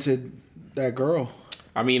complimented that girl?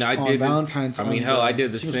 I mean, I did Valentine's. I mean, hell, I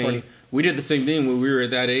did the same. We did the same thing when we were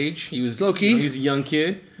at that age. He was low key. He was a young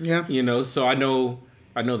kid. Yeah. So I know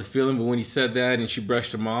the feeling. But when he said that and she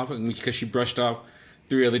brushed him off, and because she brushed off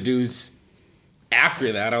 3 other dudes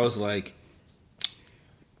after that, I was like,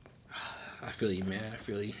 I feel you, man. I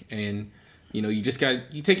feel you. And you just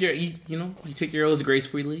got you take your L's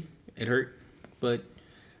gracefully. It hurt, but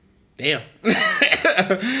damn.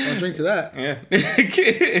 I'll drink to that. Yeah.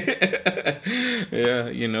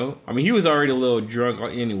 Yeah, I mean, he was already a little drunk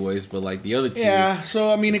anyways, but like the other two. Yeah,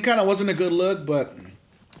 so I mean, it kind of wasn't a good look, but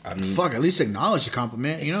I mean, fuck, at least acknowledge the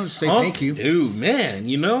compliment. Just say thank you. Dude, man,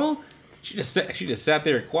 she just sat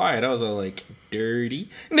there quiet. I was all like, dirty.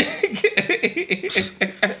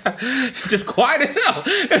 Just quiet as hell.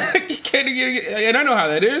 You can't get, and I know how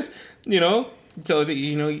that is. You tell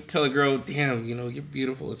a girl, damn, you're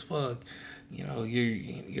beautiful as fuck.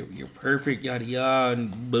 You're perfect, yada yada,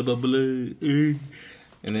 and blah blah blah.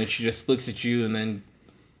 And then she just looks at you, and then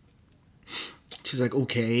she's like,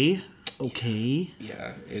 okay.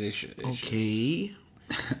 Yeah, it is. Okay.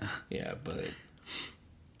 Yeah, but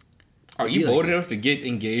are you bold enough to get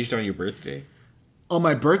engaged on your birthday? On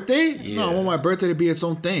my birthday? Yeah. No, I want my birthday to be its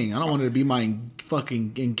own thing. I don't want it to be my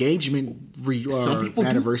fucking engagement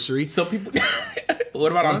anniversary. Some people.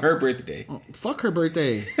 What about on her birthday? Oh, fuck her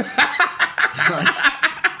birthday.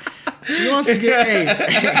 She wants to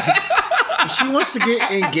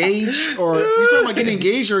get engaged, or you're talking about getting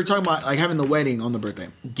engaged, or you're talking about like having the wedding on the birthday?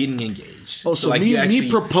 Getting engaged. Oh, so like me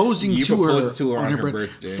proposing to her on her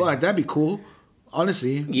birthday. Fuck, that'd be cool.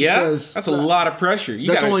 Honestly, yeah, that's a lot of pressure.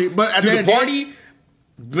 You gotta but at the party,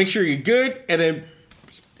 make sure you're good, and then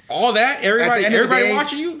all that. Everybody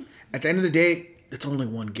watching you. At the end of the day, it's only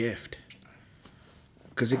one gift.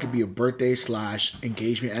 Because it could be a birthday /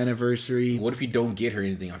 engagement anniversary. What if you don't get her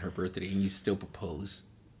anything on her birthday and you still propose?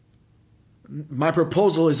 My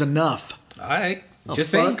proposal is enough. All right.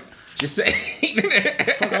 Just saying.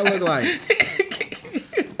 Fuck I look like.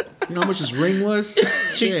 You know how much this ring was?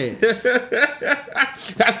 Shit.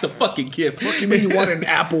 That's the fucking gift. Fuck you mean you want an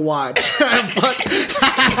Apple Watch?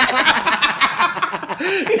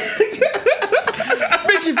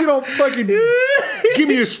 Bitch, if you don't fucking give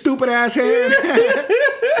me your stupid ass hand.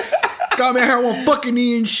 Got me hair on one fucking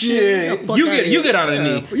knee and shit. You get on a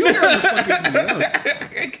knee. You get on the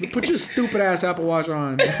fucking knee. Put your stupid ass Apple Watch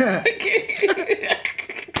on.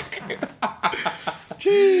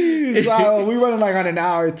 Jeez. We're running like on an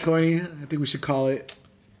hour 20. I think we should call it.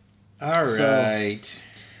 All right.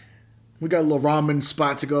 We got a little ramen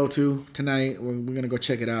spot to go to tonight. We're going to go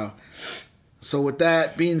check it out. So with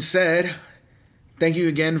that being said, thank you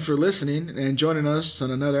again for listening and joining us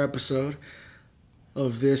on another episode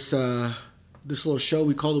of this little show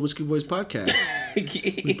we call the Whiskey Boys Podcast.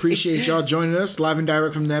 We appreciate y'all joining us live and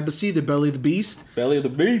direct from the embassy, the Belly of the Beast. Belly of the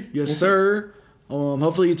Beast. Yes, sir.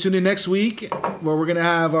 Hopefully you tune in next week where we're going to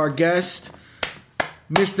have our guest,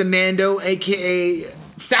 Mr. Nando, aka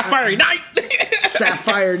Sapphire Night.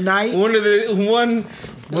 Sapphire Knight. One of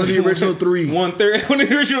the original three. One of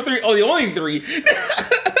the original three. Oh, the only three.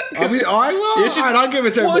 All right, well, It's just, all right, I'll give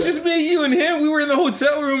it to him. Well, it's just me, you, and him. We were in the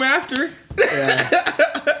hotel room after.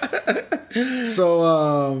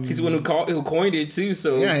 So he's the one who coined it too.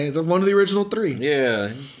 So yeah, he's one of the original three.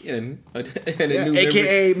 yeah, and a new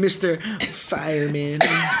aka Mr. Fireman.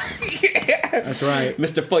 That's right,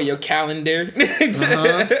 Mr. For your calendar.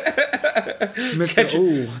 Mr.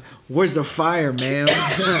 Ooh, where's the fire, man?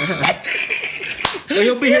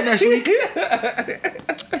 He'll be here next week.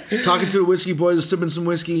 Talking to the whiskey boys, sipping some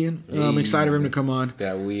whiskey. I'm excited for him to come on.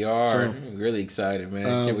 That we are. So, really excited, man.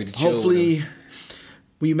 Can't wait to chill hopefully, with him.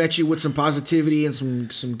 we met you with some positivity and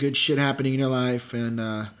some good shit happening in your life,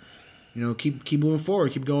 and keep moving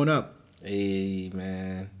forward, keep going up. Hey,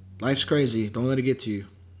 man. Life's crazy. Don't let it get to you.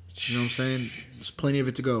 You know what I'm saying? There's plenty of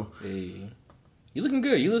it to go. Hey. You looking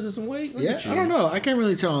good. You losing some weight? Look at you. I don't know. I can't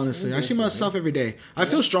really tell, honestly. I see myself every day. I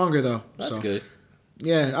feel stronger, though. That's good.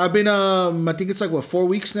 Yeah, I've been, I think it's like, 4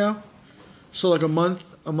 weeks now? So, like a month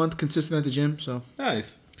consistent at the gym, so.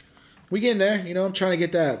 Nice. We getting there, I'm trying to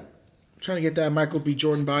get that Michael B.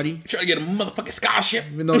 Jordan body. Trying to get a motherfucking scholarship.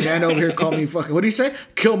 Even though Nano over here called me fucking, what did he say?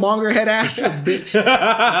 Killmonger head ass, bitch.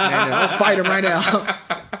 Nano, I'll fight him right now.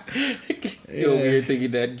 You over here thinking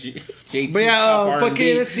that JT. But yeah, top fucking,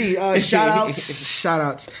 R&B. let's see. Shout outs. Shout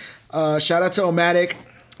out to Omatic.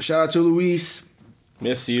 Shout out to Luis.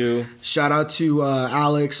 Miss you. Shout out to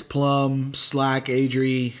Alex, Plum, Slack,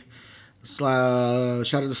 Adri. Shout out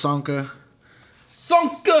to Sonka.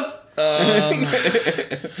 Sonka.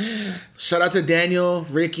 Shout out to Daniel,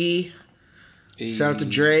 Ricky. Hey. Shout out to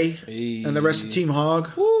Dre. Hey. And the rest of Team Hog.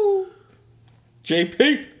 Woo.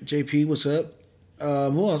 JP, what's up?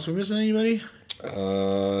 Who else? We missing anybody?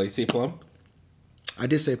 You see Plum? I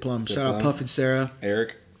did say Plum. Shout out Plum. Puff and Sarah.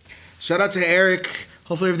 Eric. Shout out to Eric.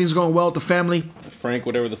 Hopefully everything's going well with the family. Frank,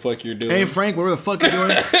 whatever the fuck you're doing. Hey Frank, whatever the fuck you're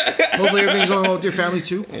doing. Hopefully everything's going well with your family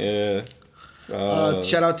too. Yeah.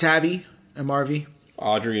 Shout out Tabby and Marvy.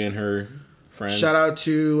 Audrey and her friends. Shout out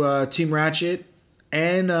to Team Ratchet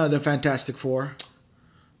and the Fantastic Four.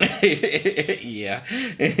 Yeah.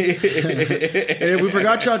 And if we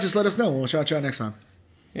forgot y'all, just let us know. We'll shout y'all next time.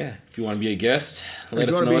 Yeah. If you want to be a guest, If let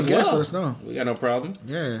you us want to know be a as guest, well. let us know. We got no problem.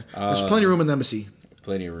 Yeah. There's plenty of room in the embassy.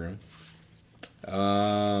 Plenty of room. Go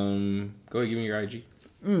ahead, give me your IG.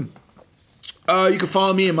 You can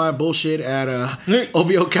follow me in my bullshit at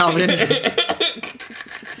OVO Calvin.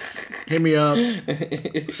 Hit me up.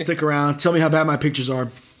 Stick around. Tell me how bad my pictures are.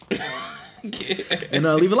 And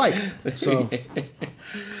leave a like. So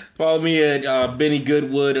follow me at Benny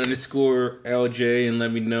Goodwood _LJ and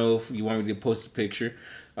let me know if you want me to post a picture.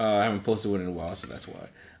 I haven't posted one in a while, so that's why.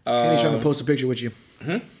 Kenny's trying to post a picture with you.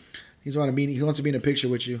 He wants to be in a picture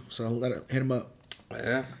with you. So hit him up.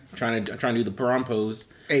 Yeah, I'm trying to do the prom pose.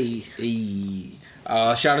 Hey.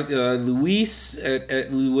 Shout out to Luis at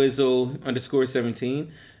Luizo _17.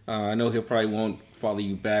 I know he probably won't follow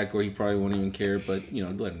you back, or he probably won't even care, but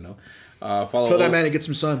let him know. Follow that man to get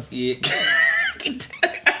some sun. Yeah.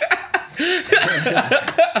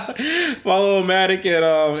 Follow Omatic at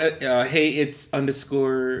it's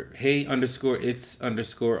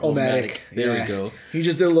Omatic. There we go. He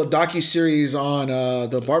just did a little docu-series on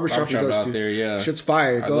the barbershop he goes out to. there, yeah. Shit's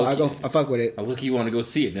fire. I fuck with it. I look, you want to go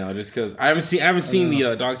see it now just because I haven't seen the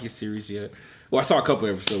docu-series yet. Well, I saw a couple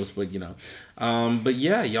episodes, but but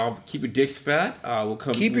yeah, y'all keep your dicks fat. We'll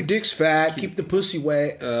come. Keep your dicks fat. Keep the pussy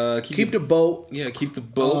wet. Keep the boat. Yeah, keep the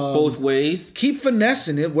boat both ways. Keep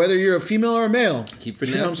finessing it, whether you're a female or a male. Keep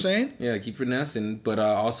finessing. You know what I'm saying? Yeah, keep finessing, but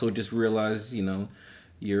also just realize,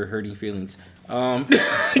 you're hurting feelings. Fucking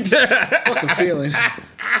feeling.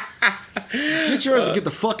 Get yours and get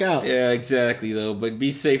the fuck out. Yeah, exactly though. But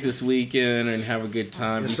be safe this weekend and have a good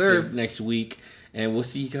time. Yes, be sir. safe next week, and we'll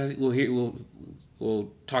see you guys.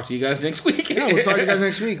 We'll talk to you guys next week. Yeah, we'll talk to you guys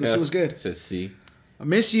next week. We'll see what's good. Says see. I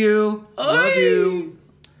miss you. Love you.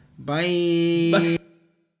 Bye.